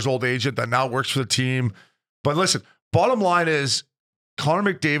Connor's old agent that now works for the team. But listen, bottom line is,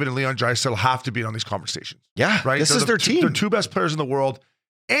 Connor McDavid and Leon Draisaitl have to be on these conversations. Yeah, right. This is their team. They're 2 best players in the world.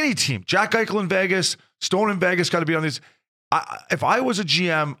 Any team, Jack Eichel in Vegas, Stone in Vegas, got to be on these. If I was a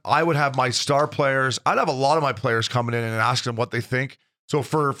GM, I would have my star players. I'd have a lot of my players coming in and asking them what they think. So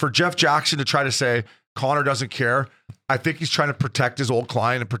for Jeff Jackson to try to say Connor doesn't care, I think he's trying to protect his old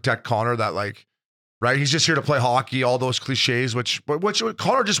client and protect Connor. That right? He's just here to play hockey. All those cliches, which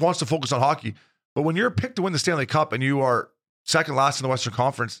Connor just wants to focus on hockey. But when you're picked to win the Stanley Cup and you are second last in the Western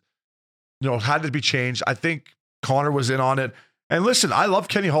Conference, had to be changed. I think Connor was in on it. And listen, I love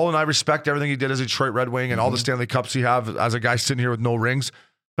Kenny Holland. I respect everything he did as a Detroit Red Wing and all the Stanley Cups he have as a guy sitting here with no rings.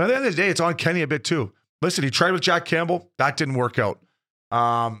 But at the end of the day, it's on Kenny a bit too. Listen, he tried with Jack Campbell. That didn't work out.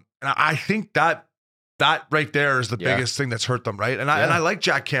 And I think that right there is the biggest thing that's hurt them, right? And I like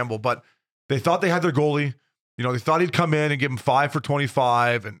Jack Campbell, but they thought they had their goalie. They thought he'd come in and give him 5 for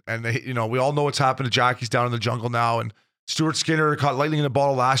 25. And they, we all know what's happened to Jack. He's down in the jungle now. And Stuart Skinner caught lightning in a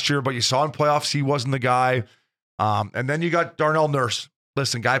bottle last year, but you saw in playoffs he wasn't the guy. And then you got Darnell Nurse.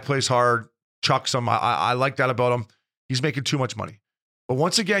 Listen, guy plays hard, chucks him. I like that about him. He's making too much money. But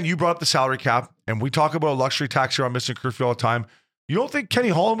once again, you brought up the salary cap, and we talk about a luxury tax here on Missing Curfew all the time. You don't think Kenny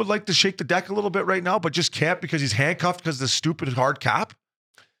Holland would like to shake the deck a little bit right now, but just can't because he's handcuffed because of the stupid hard cap?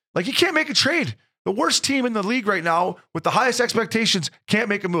 Like, he can't make a trade. The worst team in the league right now with the highest expectations can't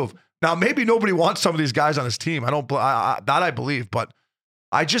make a move. Now, maybe nobody wants some of these guys on his team. I believe, but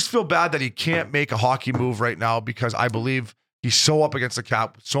I just feel bad that he can't make a hockey move right now because I believe he's so up against the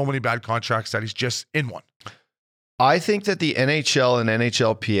cap with so many bad contracts that he's just in one. I think that the NHL and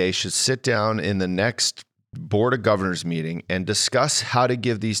NHLPA should sit down in the next Board of Governors meeting and discuss how to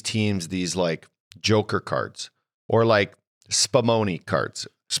give these teams these like Joker cards or like Spumoni cards.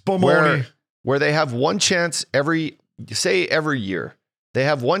 Spumoni. Where they have one chance every say every year, they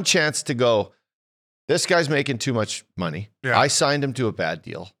have one chance to go, this guy's making too much money. Yeah. I signed him to a bad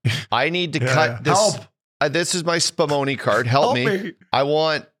deal. I need to cut this. Help. This is my Spumoni card. Help me. I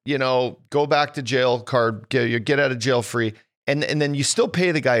want, go back to jail card, get out of jail free. And then you still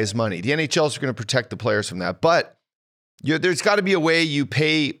pay the guy his money. The NHL's going to protect the players from that. But there's got to be a way you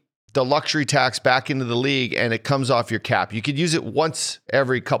pay the luxury tax back into the league and it comes off your cap. You could use it once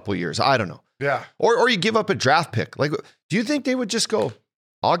every couple of years. I don't know. Yeah. Or you give up a draft pick. Like, do you think they would just go,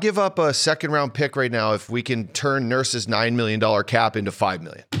 I'll give up a second round pick right now if we can turn Nurse's $9 million cap into $5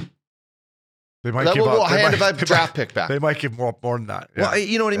 million? They might give we'll hand a draft pick back. They might give more than that. Yeah. Well,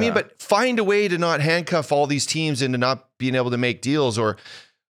 you know what I mean? But find a way to not handcuff all these teams into not being able to make deals or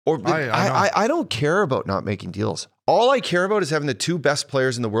I don't care about not making deals. All I care about is having the two best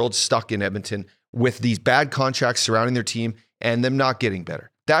players in the world stuck in Edmonton with these bad contracts surrounding their team and them not getting better.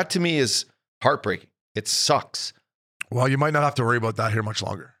 That to me is heartbreaking. It sucks. Well, you might not have to worry about that here much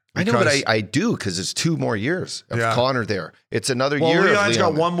longer. I know, but I do because it's 2 more years of Connor there. It's another year. Leon's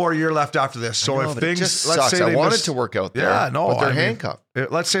got 1 more year left after this. So if things, just let's sucks. say I wanted to work out there. Yeah, no, but they're handcuffed.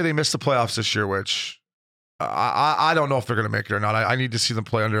 Let's say they miss the playoffs this year, which I don't know if they're going to make it or not. I need to see them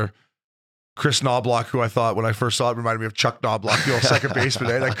play under Chris Knobloch, who I thought when I first saw it reminded me of Chuck Knobloch, the old second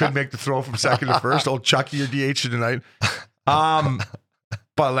baseman. That couldn't make the throw from second to first. Old Chucky, your DH tonight.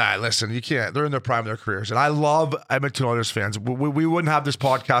 But listen, you can't. They're in their prime of their careers. And I love Edmonton Oilers fans. We wouldn't have this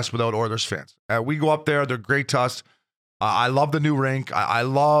podcast without Oilers fans. We go up there. They're great to us. I love the new rink. I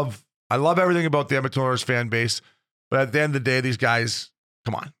love everything about the Edmonton Oilers fan base. But at the end of the day, these guys,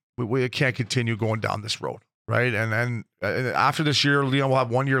 come on. We can't continue going down this road, right? And after this year, Leon will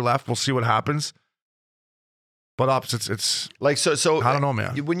have 1 year left. We'll see what happens. But it's like so. I don't know,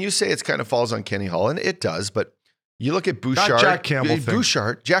 man. When you say it kind of falls on Kenny Hall, and it does, but you look at Bouchard. Not Jack Campbell.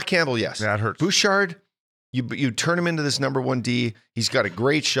 Jack Campbell, yes. Yeah, it hurts. Bouchard, you turn him into this number 1 D. He's got a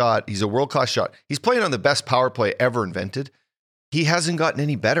great shot. He's a world-class shot. He's playing on the best power play ever invented. He hasn't gotten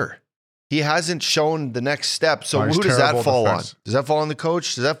any better. He hasn't shown the next step. So who does that fall on? Does that fall on the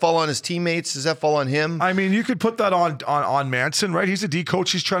coach? Does that fall on his teammates? Does that fall on him? I mean, you could put that on Manson, right? He's a D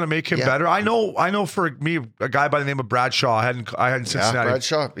coach. He's trying to make him better. I know for me, a guy by the name of Bradshaw, I hadn't Cincinnati. Yeah,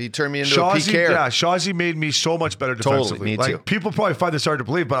 Bradshaw. He turned me into a PK. Yeah, Shawzy made me so much better defensively. Totally, me too. People probably find this hard to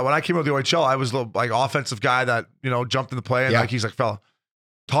believe, but when I came out of the OHL, I was the offensive guy that, jumped in the play and he's like, fella,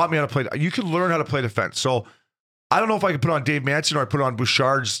 taught me how to play. You can learn how to play defense. So I don't know if I could put on Dave Manson or I put on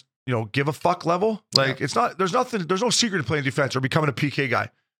Bouchard's give a fuck level. It's not, there's no secret to playing defense or becoming a PK guy.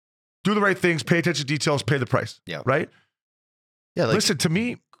 Do the right things, pay attention to details, pay the price. Yeah. Right? Yeah. Listen, to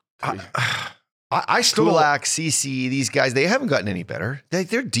me, I still Kulak, CC, these guys, they haven't gotten any better.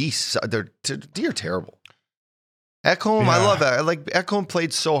 They're D. D are terrible. Ekholm, I love that. Ekholm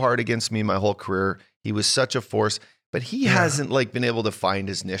played so hard against me my whole career. He was such a force. But he hasn't been able to find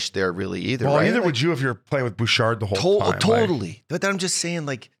his niche there really either. Well, right? neither would you if you're playing with Bouchard the whole time. Totally. But I'm just saying,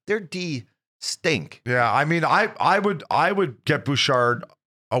 their D stink. Yeah, I mean, I would get Bouchard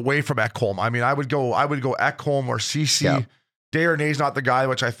away from Ekholm. I mean, I would go Ekholm or CC. Yeah. Desharnais not the guy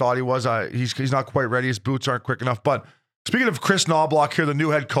which I thought he was. He's not quite ready. His boots aren't quick enough. But speaking of Chris Knobloch here, the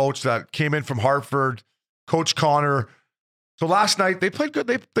new head coach that came in from Hartford, Coach Connor. So last night they played good.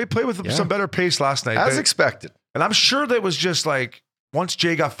 They played with some better pace last night, as expected. And I'm sure that was just once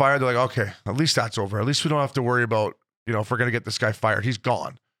Jay got fired, they're like, okay, at least that's over. At least we don't have to worry about, if we're going to get this guy fired. He's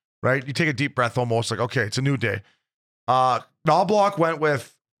gone, right? You take a deep breath almost okay, it's a new day. Knobloch went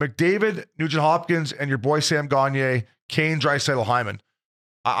with McDavid, Nugent-Hopkins, and your boy Sam Gagner, Kane, Draisaitl, Hyman.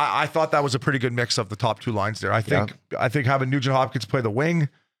 I thought that was a pretty good mix of the top 2 lines there. I think having Nugent-Hopkins play the wing,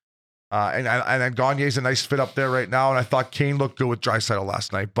 and then Gagner's a nice fit up there right now. And I thought Kane looked good with Draisaitl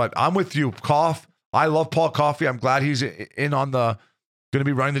last night. But I'm with you, Koff. I love Paul Coffey. I'm glad he's in on going to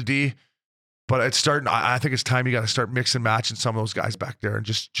be running the D. But it's starting. I think it's time you got to start mixing, matching some of those guys back there and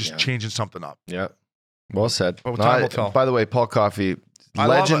just changing something up. Yeah. Well said. But time will tell. By the way, Paul Coffey,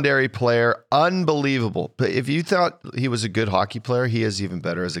 legendary player, unbelievable. But if you thought he was a good hockey player, he is even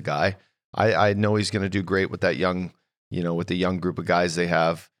better as a guy. I know he's going to do great with that young, with the young group of guys they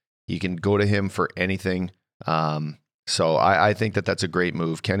have. You can go to him for anything. So I think that's a great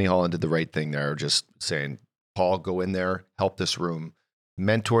move. Kenny Holland did the right thing there, just saying, Paul, go in there, help this room,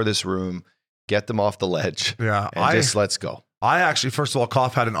 mentor this room, get them off the ledge. Yeah. And just let's go. I actually, first of all,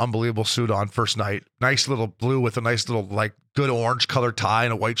 Koff had an unbelievable suit on first night. Nice little blue with a nice little good orange colored tie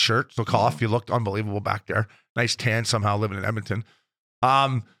and a white shirt. So Koff, you looked unbelievable back there. Nice tan somehow living in Edmonton.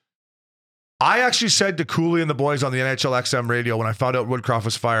 I actually said to Cooley and the boys on the NHL XM radio when I found out Woodcroft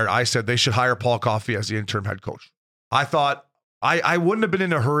was fired, I said they should hire Paul Coffey as the interim head coach. I thought I wouldn't have been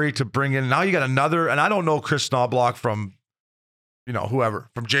in a hurry to bring in. Now you got another, and I don't know Chris Knobloch from, whoever,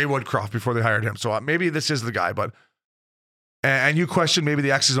 from Jay Woodcroft before they hired him. So maybe this is the guy, but, and you question maybe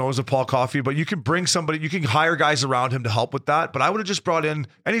the X's and O's of Paul Coffey, but you can bring somebody, you can hire guys around him to help with that. But I would have just brought in,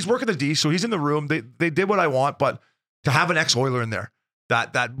 and he's working the D, so he's in the room. They did what I want, but to have an ex-Oiler in there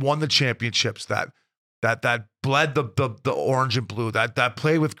that won the championships, that bled the orange and blue, that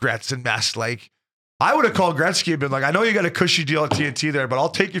played with Gretz and Mess, like, I would have called Gretzky and been like, I know you got a cushy deal at TNT there, but I'll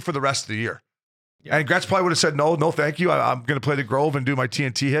take you for the rest of the year. Yeah. And Gretz probably would have said, no, thank you. I'm going to play the Grove and do my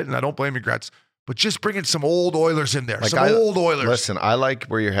TNT hit, and I don't blame you, Gretz. But just bringing some old Oilers in there, like old Oilers. Listen, I like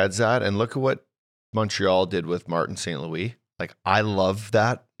where your head's at, and look at what Montreal did with Martin St. Louis. Like, I love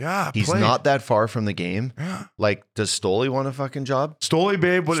that. Yeah, he's not that far from the game. Yeah. Like, does Stoley want a fucking job? Stoley,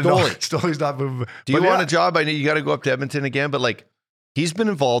 babe. Stoley's not moving. Do you want a job? I know you got to go up to Edmonton again, but like, he's been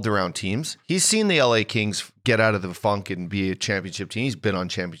involved around teams. He's seen the LA Kings get out of the funk and be a championship team. He's been on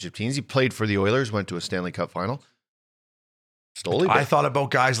championship teams. He played for the Oilers, went to a Stanley Cup final. Stoley. I thought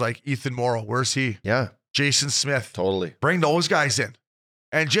about guys like Ethan Morrow. Where's he? Yeah. Jason Smith. Totally. Bring those guys in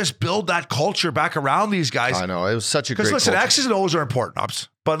and just build that culture back around these guys. I know. It was such a great Because listen, culture. X's and O's are important, Ups.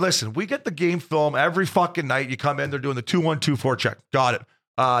 But listen, we get the game film every fucking night. You come in, they're doing the 2-1-2-4 check. Got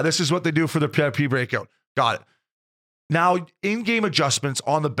it. This is what they do for the P breakout. Got it. Now, in-game adjustments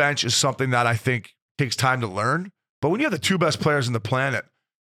on the bench is something that I think takes time to learn. But when you have the two best players in the planet,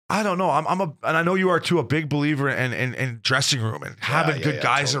 I don't know. And I know you are too, a big believer in dressing room and having good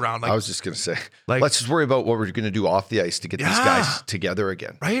guys totally. around. Like, I was just going to say, let's just worry about what we're going to do off the ice to get these guys together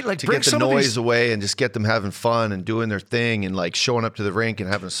again. Right? Like, to get the noise away and just get them having fun and doing their thing and like showing up to the rink and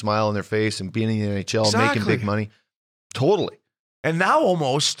having a smile on their face and being in the NHL, making big money. Totally. And now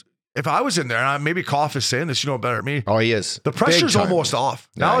almost, if I was in there, and maybe Koff is saying this, you know better than me. Oh, he is. The pressure's almost off.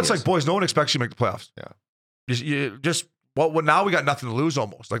 Now it's like, boys, no one expects you to make the playoffs. Yeah. Now we got nothing to lose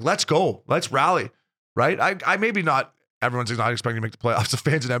almost. Like, let's go. Let's rally. Right? I maybe not, everyone's not expecting to make the playoffs. The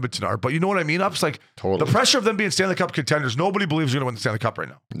fans in Edmonton are. But you know what I mean? Ups, like, totally. The pressure of them being Stanley Cup contenders, nobody believes they're going to win the Stanley Cup right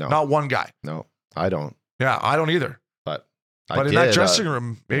now. No. Not one guy. No, I don't. Yeah, I don't either. But in that dressing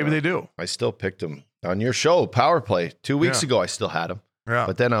room, maybe they do. I still picked them on your show, Power Play. 2 weeks ago, I still had them. Yeah.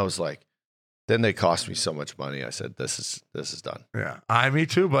 But then I was like, then they cost me so much money. I said, this is done. Yeah. Me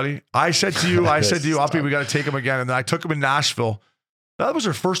too, buddy. I said to you, Uppy, we got to take them again. And then I took them in Nashville. That was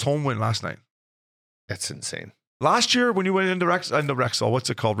their first home win last night. That's insane. Last year, when you went into Rexall, what's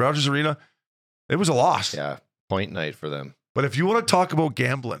it called? Rogers Arena, it was a loss. Yeah. Point night for them. But if you want to talk about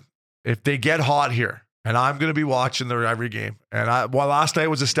gambling, if they get hot here, and I'm going to be watching their every game, and last night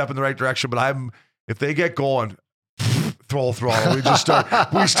was a step in the right direction, but if they get going, full throttle.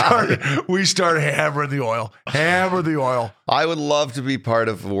 We start hammering the oil. Hammer the oil. I would love to be part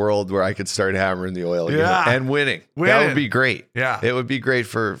of a world where I could start hammering the oil again and winning. That would be great. Yeah. It would be great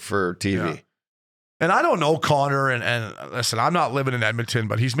for TV. Yeah. And I don't know Connor, and listen, I'm not living in Edmonton,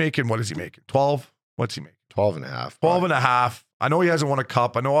 but he's making, what is he making? 12? What's he making? 12 and a half. 12 and a half. I know he hasn't won a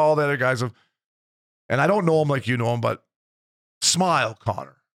cup. I know all the other guys have, and I don't know him like you know him, but smile,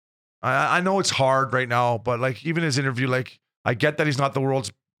 Connor. I know it's hard right now, but like even his interview, like I get that he's not the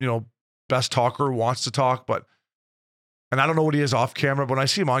world's, best talker who wants to talk, and I don't know what he is off camera, but when I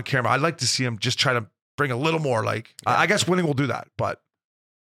see him on camera, I'd like to see him just try to bring a little more, like, I guess winning will do that, but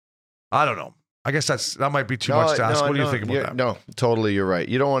I don't know. I guess that might be too much to ask. What do you think about that? No, totally. You're right.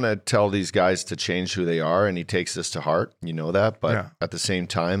 You don't want to tell these guys to change who they are, and he takes this to heart. You know that, but at the same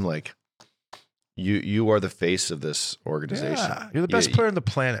time, like, you are the face of this organization. Yeah, you're the best player on the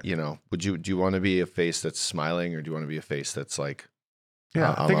planet. Do you want to be a face that's smiling, or do you want to be a face that's like,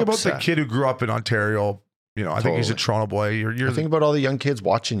 think about the kid who grew up in Ontario. I think he's a Toronto boy. Think about all the young kids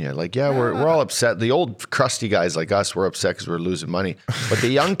watching you. Like, we're all upset. The old crusty guys like us, we're upset because we're losing money. But the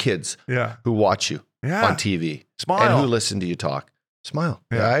young kids who watch you on TV smile, and who listen to you talk, smile.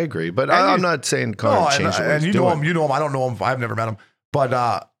 Yeah, I agree. But I'm not saying Connor change the way and he's you know doing. him. You know him. I don't know him. I've never met him.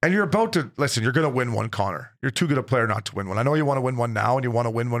 But and you're about to listen. You're going to win one, Connor. You're too good a player not to win one. I know you want to win one now, and you want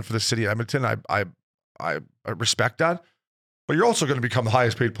to win one for the city of Edmonton. I respect that. But you're also going to become the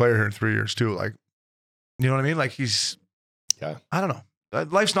highest paid player here in 3 years too. Like, you know what I mean? Like I don't know.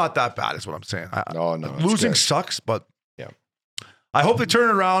 Life's not that bad, is what I'm saying. No. Losing sucks, but I hope they turn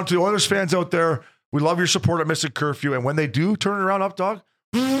it around. To the Oilers fans out there, we love your support at Missing Curfew, and when they do turn it around, up dog,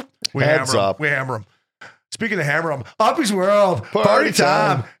 we hammer them. Speaking of hammer them, Uppy's World, party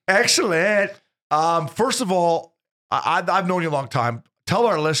time. Excellent. First of all, I've known you a long time. Tell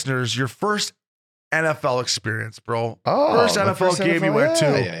our listeners your first NFL experience, bro. First NFL game you went to.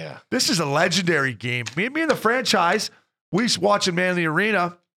 Yeah. This is a legendary game. Me and the franchise, we watching Man in the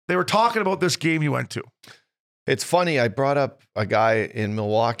Arena. They were talking about this game you went to. It's funny. I brought up a guy in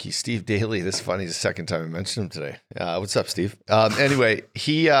Milwaukee, Steve Daly. This is funny. The second time I mentioned him today. What's up, Steve? Anyway,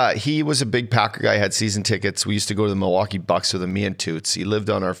 he was a big Packer guy. Had season tickets. We used to go to the Milwaukee Bucks with him, me and Toots. He lived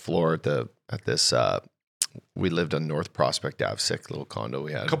on our floor at this. We lived on North Prospect Ave, sick little condo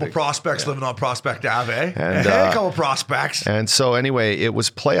we had. A couple prospects living on Prospect Ave, eh? And, a couple prospects. And so anyway, it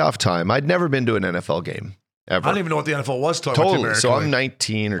was playoff time. I'd never been to an NFL game ever. I didn't even know what the NFL was. Totally. So I'm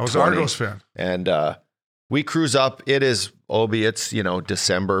 19 or 20. I was an Argos fan. And we cruise up. It is, Obi, it's,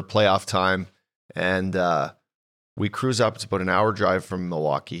 December, playoff time. And we cruise up. It's about an hour drive from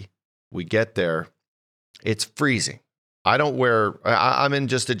Milwaukee. We get there. It's freezing. I'm in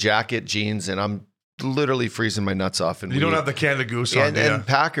just a jacket, jeans, and I'm literally freezing my nuts off. And you don't have the Canada Goose on, and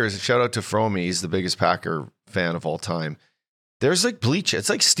Packers, shout out to Fromy. He's the biggest Packer fan of all time. There's like bleachers. It's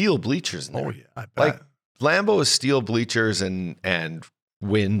like steel bleachers in there. Oh, yeah, I bet. Like Lambeau is steel bleachers and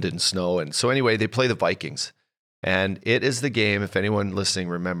wind and snow. And so anyway, they play the Vikings. And it is the game, if anyone listening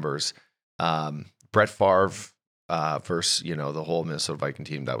remembers, Brett Favre versus, the whole Minnesota Viking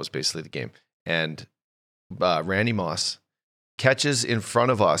team. That was basically the game. And Randy Moss catches in front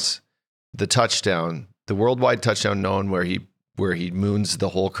of us the touchdown, the worldwide touchdown known where he moons the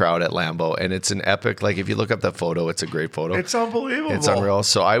whole crowd at Lambeau. And it's an epic, like if you look up that photo, it's a great photo. It's unbelievable. It's unreal.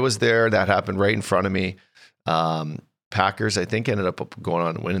 So I was there. That happened right in front of me. Packers, I think, ended up going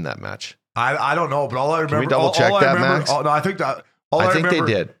on and winning that match. I don't know, but all I remember. Can we double check that, Max? No, I think that. I think they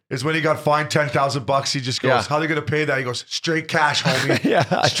did. Is when he got fined $10,000. He just goes, "How are they going to pay that?" He goes, "Straight cash, homie." Yeah,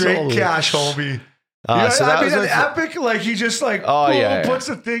 straight totally. cash, homie. So that was an epic. Like he just puts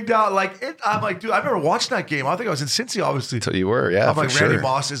the thing down. I'm like, dude, I remember watching that game. I think I was in Cincy, obviously. So you were, yeah. I'm like, for Randy sure.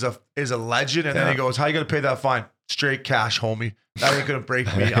 Moss is a legend, and then he goes, "How you going to pay that fine?" Straight cash, homie. That ain't going to break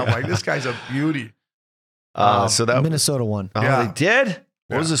me. I'm like, this guy's a beauty. So that Minnesota won. Oh, Yeah. they did.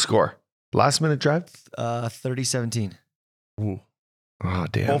 What was the score? Last minute drive. 30-17. Ooh. Oh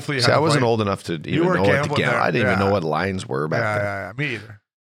damn! Hopefully you See, had I a wasn't fight. old enough to even were know what the gambling game. there. I didn't even Yeah. know what lines were back then. Yeah, me either.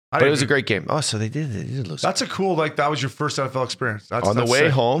 But it was a great game. Oh, so they did lose. That's a cool. That was your first NFL experience. On the way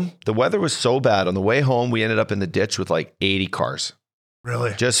sick. home, the weather was so bad. On the way home, we ended up in the ditch with like 80 cars.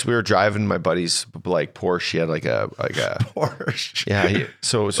 Really? We were driving my buddy's Porsche. He had like a Porsche. Yeah.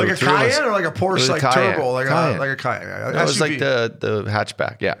 So like a three of us- Cayenne or like a Porsche, like Cayenne. turbo, like a Cayenne. No, it was like the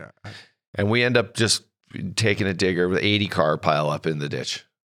hatchback. Yeah. And we end up just taking a digger with 80 car pile up in the ditch.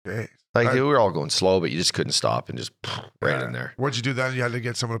 Okay. Like we were all going slow, but you just couldn't stop and just right in there. What'd you do then? You had to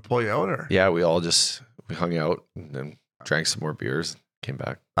get someone to pull you out, or? Yeah, we hung out and then drank some more beers, came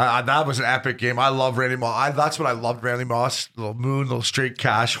back. That was an epic game. I love Randy Moss. That's what I loved, Randy Moss. Little moon, little straight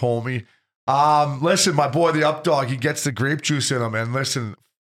cash, homie. Listen, my boy, the up dog, he gets the grape juice in him. And listen,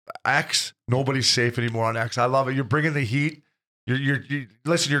 X, nobody's safe anymore on X. I love it. You're bringing the heat.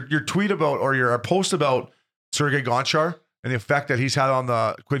 Listen, your tweet about, or your post about Sergei Gonchar and the effect that he's had on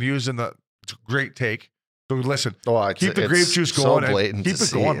the Quinn Hughes, it's a great take. So listen, keep the grape juice going. So blatant keep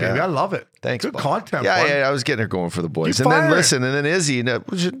it going, baby. I love it. Thanks. Good Bob. content. Yeah, bud. yeah, I was getting her going for the boys. Keep And then firing. and then Izzy,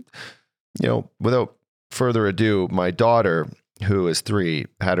 without further ado, my daughter, who is 3,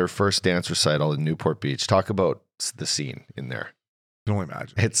 had her first dance recital in Newport Beach. Talk about the scene in there. I can only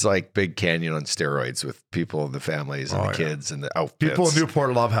imagine. It's like Big Canyon on steroids with people and the families and the kids and the outfits. People in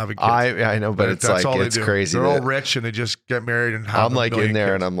Newport love having kids. I know, but it's That's like, all they it's do. crazy. They're all rich and they just get married and have I'm like in there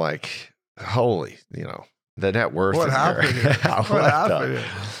kids. and I'm like, holy, the net worth. What in happened there. here? What happened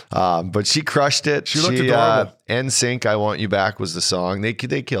here? But she crushed it. She looked adorable. NSYNC, I Want You Back was the song. They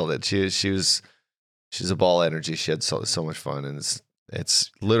killed it. She's a ball of energy. She had so much fun. And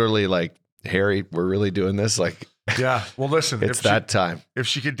it's literally like, Harry, we're really doing this. Like, yeah. Well, listen, it's that time. If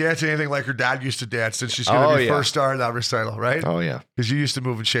she could dance anything like her dad used to dance, then she's going to be first star in that recital, right? Oh, yeah. Because you used to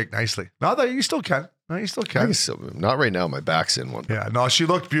move and shake nicely. Not that you still can. No, you still I can. can still move. Not right now. My back's in one. Yeah. No, she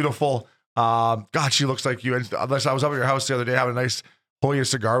looked beautiful. God, she looks like you. And unless I was up at your house the other day having a nice Hoya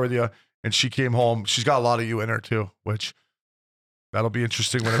cigar with you, and she came home. She's got a lot of you in her too, which that'll be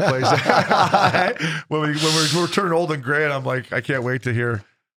interesting when it plays. when we're turning old and gray, and I'm like, I can't wait to hear.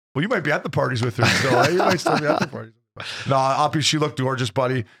 Well, you might be at the parties with her still. Eh? You might still be at the parties. No, Uppy, she looked gorgeous,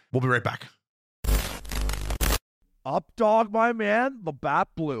 buddy. We'll be right back. Up dog, my man, the bat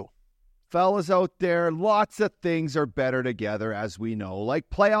blue. Fellas out there, lots of things are better together, as we know, like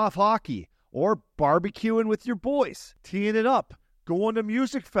playoff hockey or barbecuing with your boys. Teeing it up, going to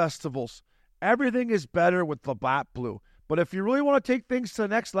music festivals. Everything is better with Labatt Blue. But if you really want to take things to the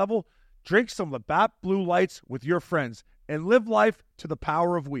next level, drink some Labatt Blue Lights with your friends and live life to the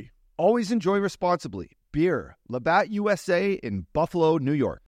power of we. Always enjoy responsibly. Beer, Labatt USA in Buffalo, New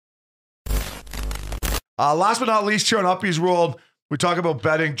York. Last but not least, here on Uppy's World, we talk about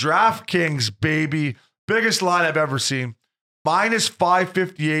betting. DraftKings, baby. Biggest line I've ever seen. Minus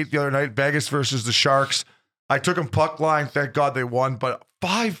 558 the other night, Vegas versus the Sharks. I took them puck line. Thank God they won, but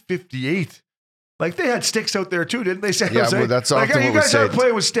 558. Like, they had sticks out there too, didn't they? Yeah, well, that's often what you we guys say. are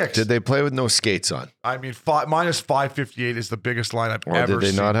playing with sticks. Did they play with no skates on? I mean, minus 558 is the biggest line I've Or ever did they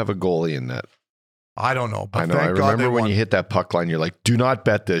seen. not have a goalie in that? I don't know. But I know. Thank I God remember they when won. you hit that puck line, you're like, do not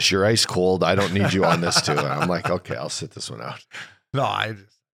bet this. You're ice cold. I don't need you on this too. And I'm like, okay, I'll sit this one out. No,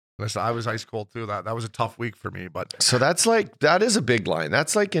 listen, I was ice cold too. That was a tough week for me. But So that is a big line.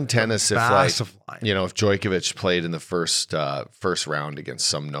 That's like in tennis if massive line. if Djokovic played in the first round against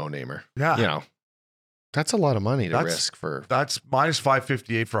some no-namer. Yeah. That's a lot of money to risk for. That's minus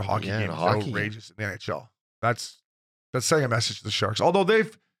 558 for a hockey Yeah, game. a It's hockey outrageous in the NHL. That's sending a message to the Sharks. Although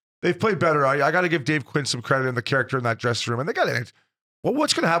they've played better. I got to give Dave Quinn some credit in the character in that dressing room. And they got it. Well,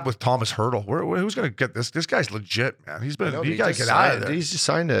 what's going to happen with Thomas Hurdle? Who's going to get this? This guy's legit, man. He got to get out of there. He's just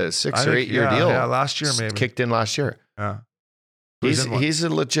signed a 6 or 8 year deal. Yeah, last year maybe. Kicked in last year. Yeah. He's a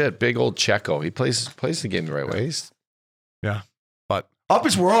legit big old Checo. He plays the game the right way. Yeah. But up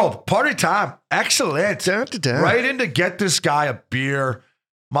his world. Party time. Excellent. Right in to get this guy a beer.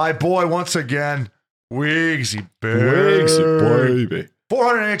 My boy, once again, Wigsy baby.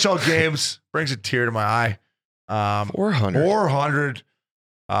 400 NHL games. Brings a tear to my eye. 400.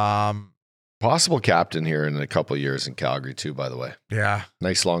 Possible captain here in a couple of years in Calgary too, by the way. Yeah.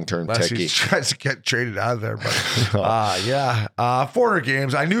 Nice long-term Unless he techie. tries to get traded out of there. But 400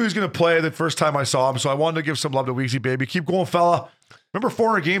 games. I knew he was going to play the first time I saw him, so I wanted to give some love to Weeksy, baby. Keep going, fella. Remember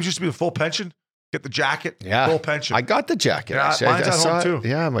 400 games used to be the full pension? Get the jacket. Yeah. Full pension. I got the jacket. Yeah, actually. mine's I at saw home it. too.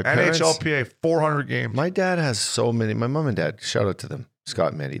 Yeah, my parents. NHLPA, 400 games. My dad has so many. My mom and dad, shout out to them, Scott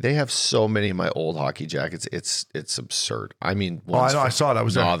and Mandy. They have so many of my old hockey jackets. It's absurd. I mean, I know. I saw it. I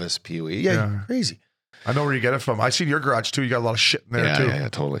was there. novice Pee-wee. Yeah, crazy. I know where you get it from. I seen your garage too. You got a lot of shit in there too. Yeah,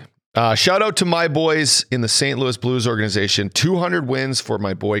 totally. Shout out to my boys in the St. Louis Blues organization. 200 wins for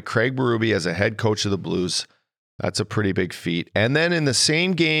my boy Craig Berube as a head coach of the Blues. That's a pretty big feat. And then in the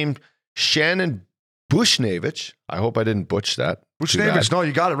same game, Shannon Bushnevich. I hope I didn't butch that. Bushnevich, no,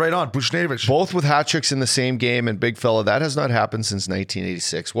 you got it right on. Bushnevich. Both with hat tricks in the same game. And big fella, that has not happened since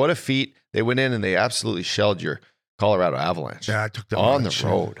 1986. What a feat. They went in and they absolutely shelled your Colorado Avalanche. Yeah, I took them on the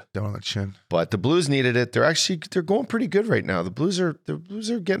road. Down on the chin. But the Blues needed it. They're going pretty good right now. The Blues are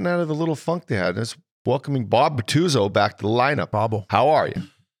getting out of the little funk they had. And it's welcoming Bob Bertuzzo back to the lineup. Bobble. How are you?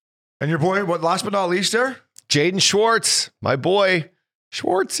 And your boy, last but not least there? Jaden Schwartz, my boy.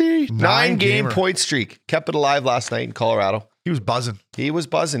 Schwartzy. 9-game point streak. Kept it alive last night in Colorado. He was buzzing.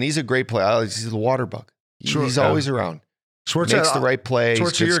 He's a great player. He's a water bug. He's always around. Schwartz makes the right play.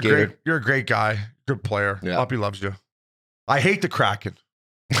 Schwartz, you're a great guy. Good player. Yeah. Poppy loves you. I hate the Kraken.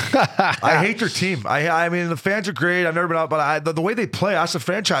 I hate their team. I mean, the fans are great. I've never been out, but the way they play, that's the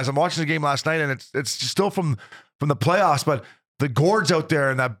franchise. I'm watching the game last night, and it's still from the playoffs, but the Gords out there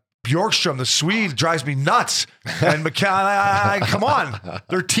and that Bjorkstrom, the Swede, drives me nuts. And McCann, come on.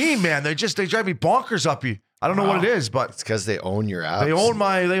 Their team, man, they drive me bonkers uppy. I don't know what it is, but it's because they own your abs. They own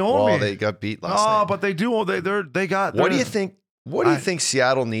me. They got beat last night. Oh, but they do. They got. What do you think? What do you think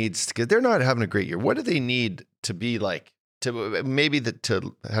Seattle needs? Because they're not having a great year. What do they need to be like?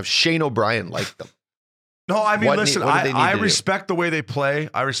 To have Shane O'Brien like them? No, I mean, listen. I respect do? the way they play.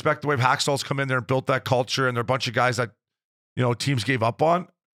 I respect the way Hackstall's come in there and built that culture, and they're a bunch of guys that teams gave up on.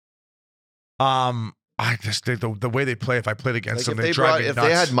 I just the way they play. If I played against them, they drive me nuts. If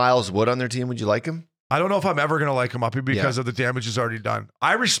they had Miles Wood on their team, would you like him? I don't know if I'm ever going to like him up here because of the damage he's already done.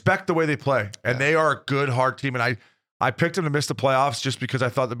 I respect the way they play, and they are a good, hard team. And I picked them to miss the playoffs just because I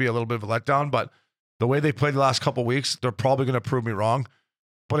thought there'd be a little bit of a letdown. But the way they played the last couple of weeks, they're probably going to prove me wrong.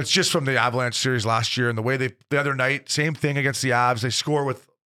 But it's just from the Avalanche series last year and the way the other night, same thing against the Avs. They score with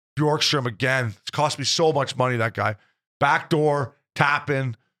Bjorkstrom again. It's cost me so much money, that guy. Backdoor, tap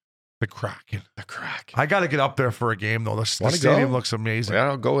in. The Kraken. I got to get up there for a game, though. The stadium looks amazing. Yeah,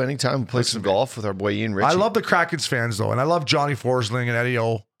 I'll go anytime. We'll play some golf with our boy Ian Ritchie. I love the Kraken's fans, though, and I love Johnny Forsling and Eddie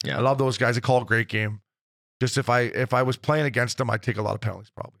O. Yeah. I love those guys. They call it a great game. Just if I was playing against them, I'd take a lot of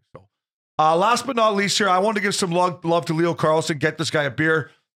penalties, probably. So, last but not least here, I wanted to give some love to Leo Carlson. Get this guy a beer.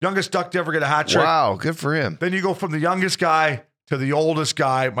 Youngest Duck to ever get a hat trick. Wow, good for him. Then you go from the youngest guy to the oldest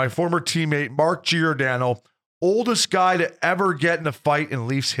guy. My former teammate, Mark Giordano, oldest guy to ever get in a fight in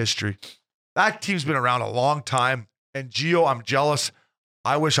Leafs history. That team's been around a long time. And Gio, I'm jealous.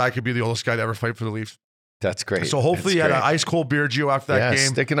 I wish I could be the oldest guy to ever fight for the Leafs. That's great. So hopefully you had an ice cold beer, Gio, after that game.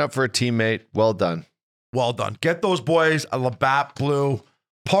 Sticking up for a teammate. Well done. Well done. Get those boys a Labatt Blue.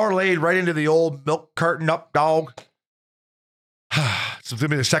 Parlayed right into the old milk carton up, dog. It's going to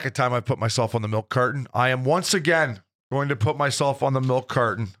be the second time I put myself on the milk carton. I am once again going to put myself on the milk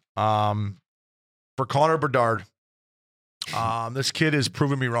carton. for Connor Bedard. This kid is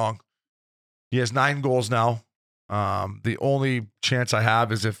proving me wrong. He has 9 goals now. The only chance I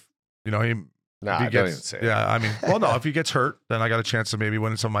have is if, he Nah, if he don't even gets, say it. yeah, I mean, well, no, if he gets hurt, then I got a chance of maybe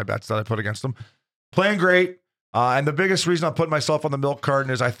winning some of my bets that I put against him. Playing great. And the biggest reason I'm putting myself on the milk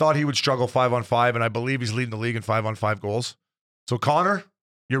carton is I thought he would struggle 5-on-5, and I believe he's leading the league in 5-on-5 goals. So Connor,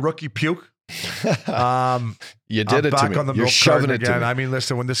 your rookie puke. You did I'm it back to me. on the You're milk shoving carton it to again. me. I mean,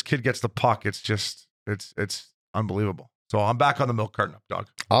 listen, when this kid gets the puck, it's unbelievable. So I'm back on the milk carton up, dog.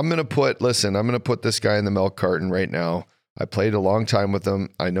 I'm going to put this guy in the milk carton right now. I played a long time with him.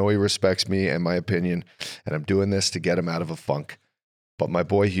 I know he respects me and my opinion, and I'm doing this to get him out of a funk. But my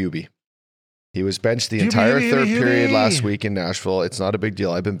boy Hubie, he was benched the entire third period last week in Nashville. It's not a big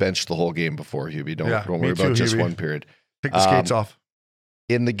deal. I've been benched the whole game before, Hubie. Don't worry about just one period. Take the skates off.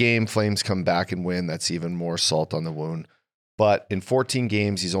 In the game, Flames come back and win. That's even more salt on the wound. But in 14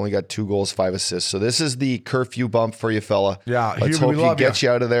 games, he's only got 2 goals, 5 assists. So this is the curfew bump for you, fella. Yeah, let's Hubie, hope we he love gets you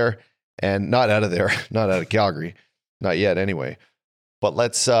out of there, and not out of Calgary, not yet anyway. But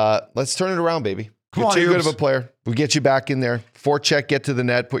let's turn it around, baby. Come You're on, too good Hubes. of a player. We get you back in there. Forecheck, get to the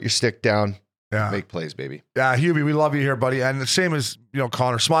net, put your stick down, make plays, baby. Yeah, Hubie, we love you here, buddy. And the same as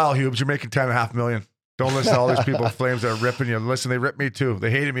Connor. Smile, Hubes. You're making $10.5 million. Don't listen to all these people, Flames, that are ripping you. Listen, they ripped me too. They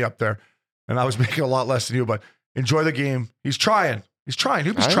hated me up there, and I was making a lot less than you. But enjoy the game. He's trying. Hubie's trying.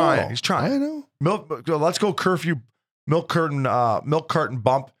 He's trying. I know. Let's go curfew milk carton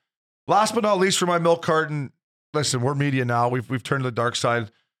bump. Last but not least for my milk carton. Listen, we're media now. We've turned to the dark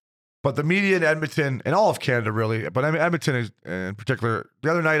side. But the media in Edmonton, and all of Canada really, but I mean Edmonton is, in particular, the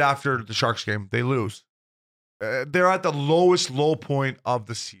other night after the Sharks game, they lose. They're at the lowest low point of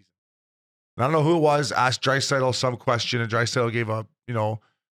the season. And I don't know who it was, asked Draisaitl some question, and Draisaitl gave a,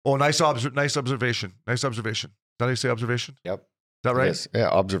 nice observation. Nice observation. Is that how you say observation? Yep. Is that right? Yes. Yeah,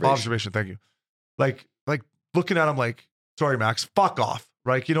 observation. Observation, thank you. Like looking at him like, sorry, Max, fuck off.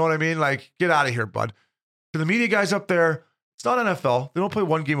 Right? You know what I mean? Like, get out of here, bud. To the media guys up there, it's not NFL. They don't play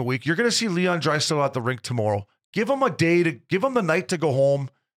one game a week. You're going to see Leon Draisaitl at the rink tomorrow. Give him the night to go home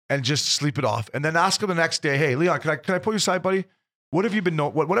and just sleep it off. And then ask him the next day, hey, Leon, can I pull you aside, buddy? What have you been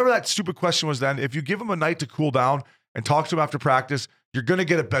whatever that stupid question was then, if you give him a night to cool down and talk to him after practice, you're going to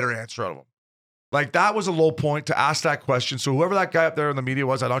get a better answer out of him. Like, that was a low point to ask that question. So whoever that guy up there in the media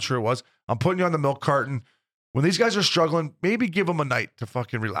was, I'm not sure it was, I'm putting you on the milk carton. When these guys are struggling, maybe give them a night to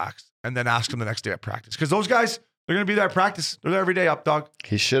fucking relax and then ask them the next day at practice. Because those guys, they're going to be there at practice. They're there every day, up, dog.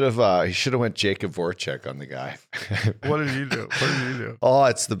 He should have went Jacob Voracek on the guy. What did he do? Oh,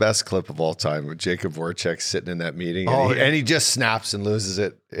 it's the best clip of all time with Jacob Voracek sitting in that meeting. And he just snaps and loses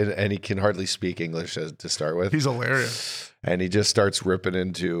it. And he can hardly speak English to start with. He's hilarious. And he just starts ripping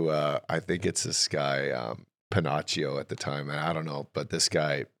into, I think it's this guy, Pinocchio at the time. And I don't know, but this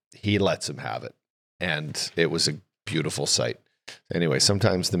guy, he lets him have it. And it was a beautiful sight. Anyway,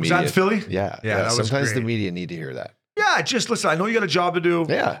 sometimes the media. Was that in Philly? Yeah. That was sometimes great. the media need to hear that. Yeah, just listen. I know you got a job to do.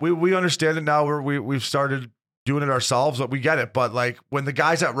 Yeah. We understand it now. We've started doing it ourselves, but we get it. But like, when the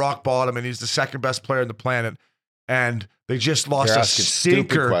guy's at rock bottom and he's the second best player on the planet, and they just lost They're a asking stupid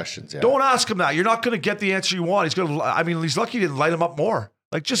stinker. questions. Yeah. Don't ask him that. You're not going to get the answer you want. He's lucky he didn't light him up more.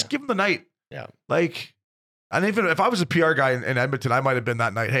 Like, just give him the night. Yeah. Like, and even if I was a PR guy in Edmonton, I might have been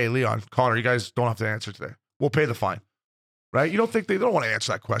that night. Hey, Leon, Connor, you guys don't have to answer today. We'll pay the fine. Right? You don't think they don't want to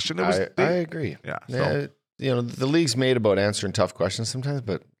answer that question? I agree. Yeah. So. The league's made about ansering tough questions sometimes,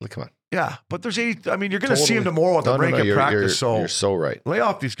 but come on. Yeah, but there's 80. I mean, you're going to see him tomorrow at the rink at practice. You're so right. Lay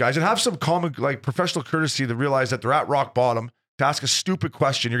off these guys and have some common, like, professional courtesy to realize that they're at rock bottom. To ask a stupid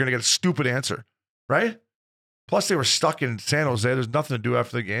question, you're going to get a stupid answer, right? Plus, they were stuck in San Jose. There's nothing to do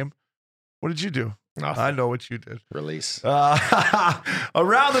after the game. What did you do? Nothing. I know what you did. Release.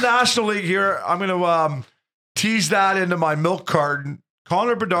 Around the National League here, I'm going to tease that into my milk carton.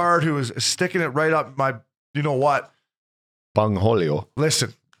 Connor Bedard, who is sticking it right up my, you know what? Bungholio.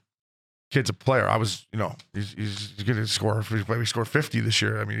 Listen, kid's a player. I was, he's going to score. We scored 50 this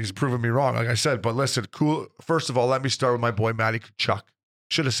year. I mean, he's proven me wrong, like I said. But listen, cool. First of all, let me start with my boy, Matty Tkachuk.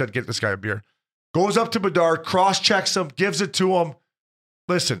 Should have said, get this guy a beer. Goes up to Bedard, cross-checks him, gives it to him.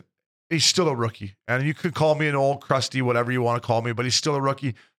 Listen, he's still a rookie. And you could call me an old crusty, whatever you want to call me, but he's still a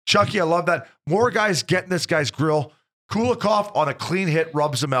rookie. Chucky, I love that. More guys getting this guy's grill. Kulikov on a clean hit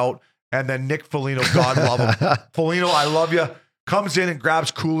rubs him out. And then Nick Foligno, God love him. Foligno, I love you. Comes in and grabs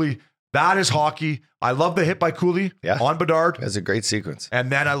Cooley. That is hockey. I love the hit by Cooley on Bedard. That's a great sequence.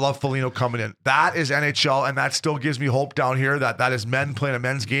 And then I love Foligno coming in. That is NHL, and that still gives me hope down here that is men playing a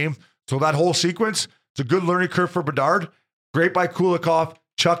men's game. So that whole sequence, it's a good learning curve for Bedard. Great by Kulikov.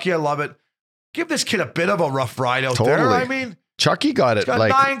 Chucky, I love it. Give this kid a bit of a rough ride out there. I mean, Chucky got it. He's got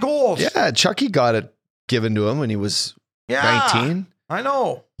like 9 goals. Yeah, Chucky got it given to him when he was 19. I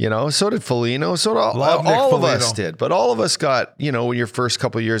know. You know, so did Foligno. So did Love Nick all of Foligno. us did. But all of us got, you know, when your first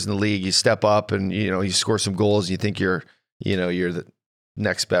couple of years in the league, you step up and, you know, you score some goals. And you think you're the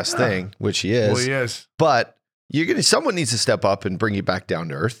next best thing, which he is. Well, he is. But someone needs to step up and bring you back down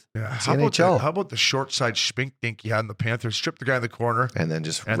to earth. Yeah. It's the NHL. How about the short side spink dink he had in the Panthers? Stripped the guy in the corner And then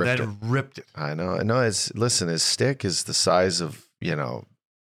just and ripped then it. ripped it. I know. His stick is the size of, you know,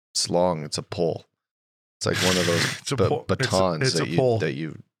 it's long. It's a pole. It's like one of those batons It's a pole. that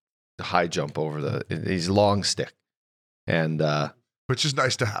you high jump over he's long stick. And Which is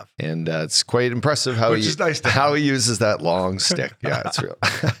nice to have. and it's quite impressive how Which is nice to how have. he uses that long stick. Yeah, it's real.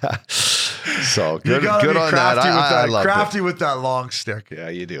 So You good gotta be on that. crafty with I love crafty it. with that long stick. Yeah,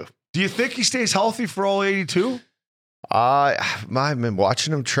 you do. Do you think he stays healthy for all 82? I've been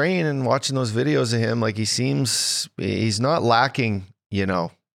watching him train and watching those videos of him. Like he's not lacking, you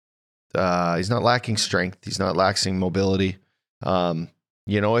know, he's not lacking strength. He's not lacking mobility.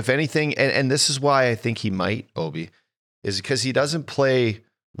 You know, if anything, and this is why I think he might, Obi, is because he doesn't play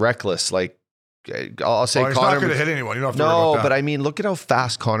reckless. Like I'll say, He's Connor not going to hit anyone. You don't have to worry No, about that. but I mean, look at how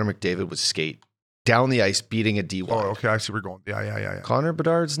fast Connor McDavid would skate down the ice, beating a D1. Oh, okay. I see where you're going. Yeah. Connor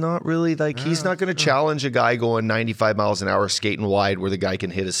Bedard's not really like, he's not going to challenge a guy going 95 miles an hour skating wide where the guy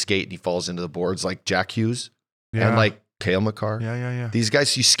can hit his skate and he falls into the boards like Jack Hughes and like Cale Makar. Yeah. These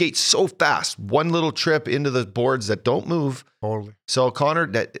guys, you skate so fast, one little trip into the boards that don't move. Totally. So Connor,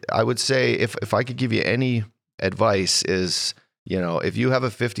 that I would say, if I could give you any advice is, you know, if you have a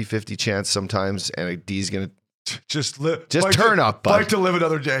 50-50 chance sometimes and a D's going to Just turn up, bud. Fight to live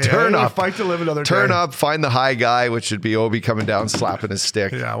another day. Turn up. Fight to live another day. Turn up, find the high guy, which would be Obi coming down, slapping his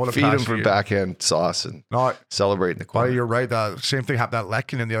stick. Yeah, what a feed him pass for for you. backhand sauce and No, celebrating the buddy, corner. you're right. The same thing happened at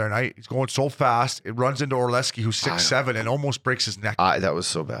Lekkinen the other night. He's going so fast. It runs into Orleski, who's 6'7", and almost breaks his neck. That was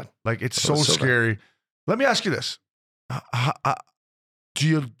so bad. Like, it's That so was so bad. scary. Let me ask you this.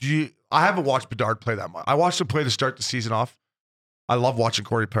 Do you? I haven't watched Bedard play that much. I watched him play to start the season off. I love watching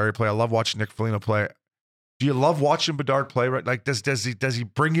Corey Perry play. I love watching Nick Foligno play. Do you love watching Bedard play? Right? Like, does he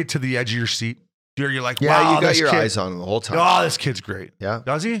bring you to the edge of your seat? You're like, Yeah, wow, you got this your kid, eyes on him the whole time. Oh, this kid's great. Yeah.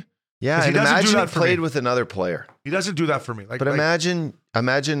 Does he? Yeah, 'Cause he and doesn't do imagine that he for played me. with another player. He doesn't do that for me. But imagine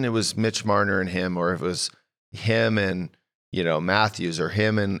it was Mitch Marner and him, or if it was him and, you know, Matthews, or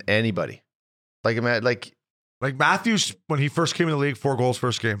him and anybody. Like Matthews, when he first came in the league, 4 goals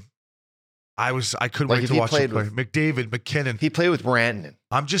first game. I couldn't Like wait if to he watch him played play. with- McDavid, McKinnon. he played with Brandon.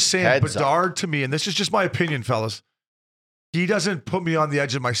 I'm just saying, Heads up. Bedard to me, and this is just my opinion, fellas. He doesn't put me on the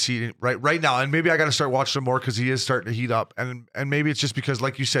edge of my seat right now, and maybe I got to start watching him more because he is starting to heat up, and maybe it's just because,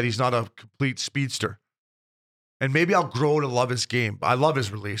 like you said, he's not a complete speedster, and maybe I'll grow to love his game. I love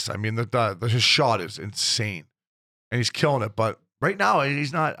his release. I mean, his shot is insane, and he's killing it. But right now,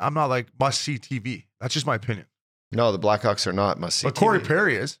 he's not. I'm not like must see TV. That's just my opinion. No, the Blackhawks are not must see. But Corey TV.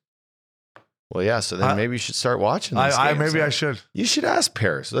 Perry is. Well, yeah. So then maybe you should start watching. These games. Maybe I should. You should ask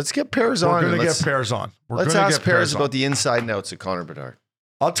Paris. Let's get Paris We're on. going and to let's get Pears on. let's ask Paris about the inside and outs of Connor Bedard.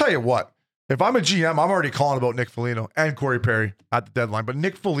 I'll tell you what. If I'm a GM, I'm already calling about Nick Foligno and Corey Perry at the deadline. But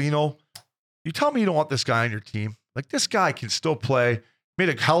Nick Foligno, you tell me you don't want this guy on your team. Like, this guy can still play. Made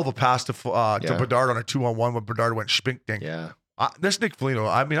a hell of a pass to Bedard on a 2-on-1 when Bedard went spink dink. Yeah. This Nick Foligno,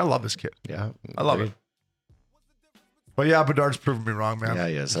 I mean, I love this kid. Yeah. I love it. But yeah, Bedard's proven me wrong, man. Yeah,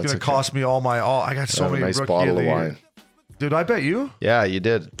 he is. It's going to cost me all. I got so Have a many nice rookie bottle of the of year. wine. Dude, I bet you. Yeah, you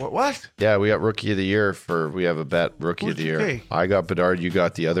did. What? Yeah, we got Rookie of the Year we have a bet, Rookie Who's of the Year. okay? I got Bedard, you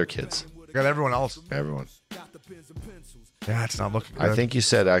got the other kids. I got everyone else. Everyone. Yeah, it's not looking good. I think you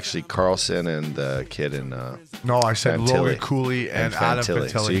said actually Carlson and the kid in No, I said Fantilli. Logan Cooley and Adam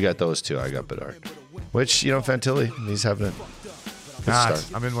Fantilli. Fantilli. So you got those two. I got Bedard. Which, you know, Fantilli, he's having a good start.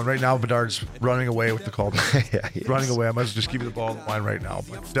 I'm in one right now. Bedard's running away with the call. Yeah, he Running is. away. I might as well just give you the ball on the line right now.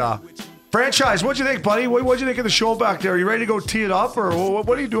 But franchise, what'd you think, buddy? What'd you think of the show back there? Are you ready to go tee it up, or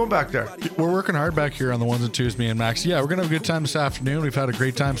what are you doing back there? We're working hard back here on the ones and twos, me and Max. Yeah, we're going to have a good time this afternoon. We've had a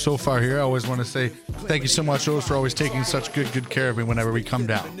great time so far here. I always want to say thank you so much, Oz, for always taking such good care of me whenever we come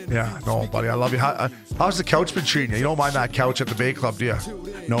down. Yeah, no, buddy, I love you. How's the couch been treating you? You don't mind that couch at the Bay Club, do you?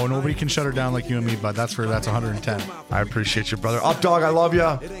 No, nobody can shut her down like you and me, bud. That's 110. I appreciate you, brother. Up, dog, I love you.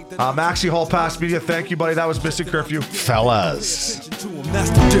 Maxie Hall Pass Media, thank you, buddy. That was Missing Curfew. Fellas.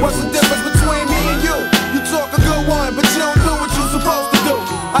 What's the difference between me and you? You talk a good one, but you don't do what you're supposed to do.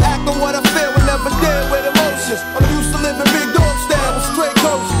 I act on what I feel and never deal with emotions. I'm used to living big dog style with straight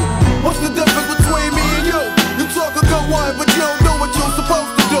coasting. What's the difference between me and you? You talk a good one, but you don't do what you're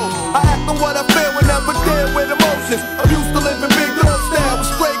supposed to do. I act on what I feel and never deal with emotions. I'm used to living big dog style with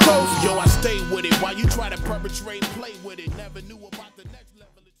straight coasting. Yo, I stay with it while you try to perpetrate and play with it. Never knew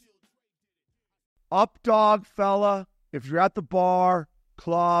Up dog, fella, if you're at the bar,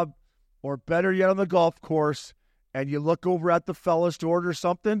 club, or better yet on the golf course, and you look over at the fellas to order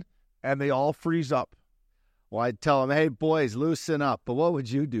something, and they all freeze up. Well, I'd tell them, hey, boys, loosen up. But what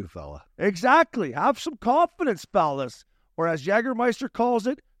would you do, fella? Exactly. Have some confidence, fellas. Or as Jägermeister calls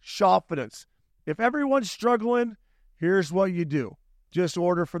it, shopfidence. If everyone's struggling, here's what you do. Just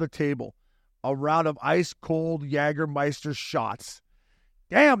order for the table. A round of ice-cold Jägermeister shots.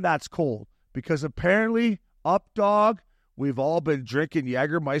 Damn, that's cold. Because apparently, up dog, we've all been drinking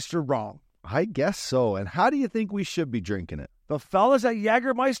Jägermeister wrong. I guess so. And how do you think we should be drinking it? The fellas at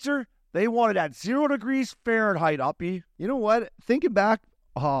Jägermeister, they want it at 0 degrees Fahrenheit, uppy. You know what? Thinking back,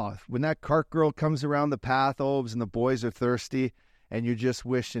 when that cart girl comes around the path, Obes, and the boys are thirsty, and you're just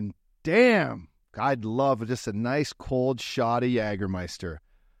wishing, damn, I'd love just a nice cold shot of Jägermeister.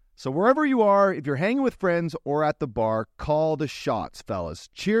 So wherever you are, if you're hanging with friends or at the bar, call the shots, fellas.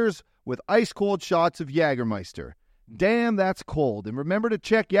 Cheers with ice-cold shots of Jägermeister. Damn, that's cold. And remember to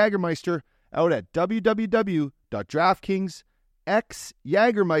check Jägermeister out at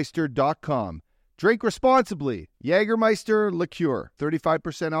www.draftkingsxjagermeister.com. Drink responsibly. Jägermeister liqueur,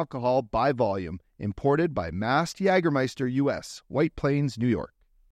 35% alcohol by volume. Imported by Mast Jägermeister, U.S., White Plains, New York.